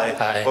 Aye.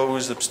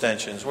 Opposed?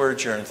 Abstentions? We're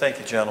adjourned. Thank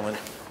you, gentlemen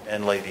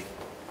and lady.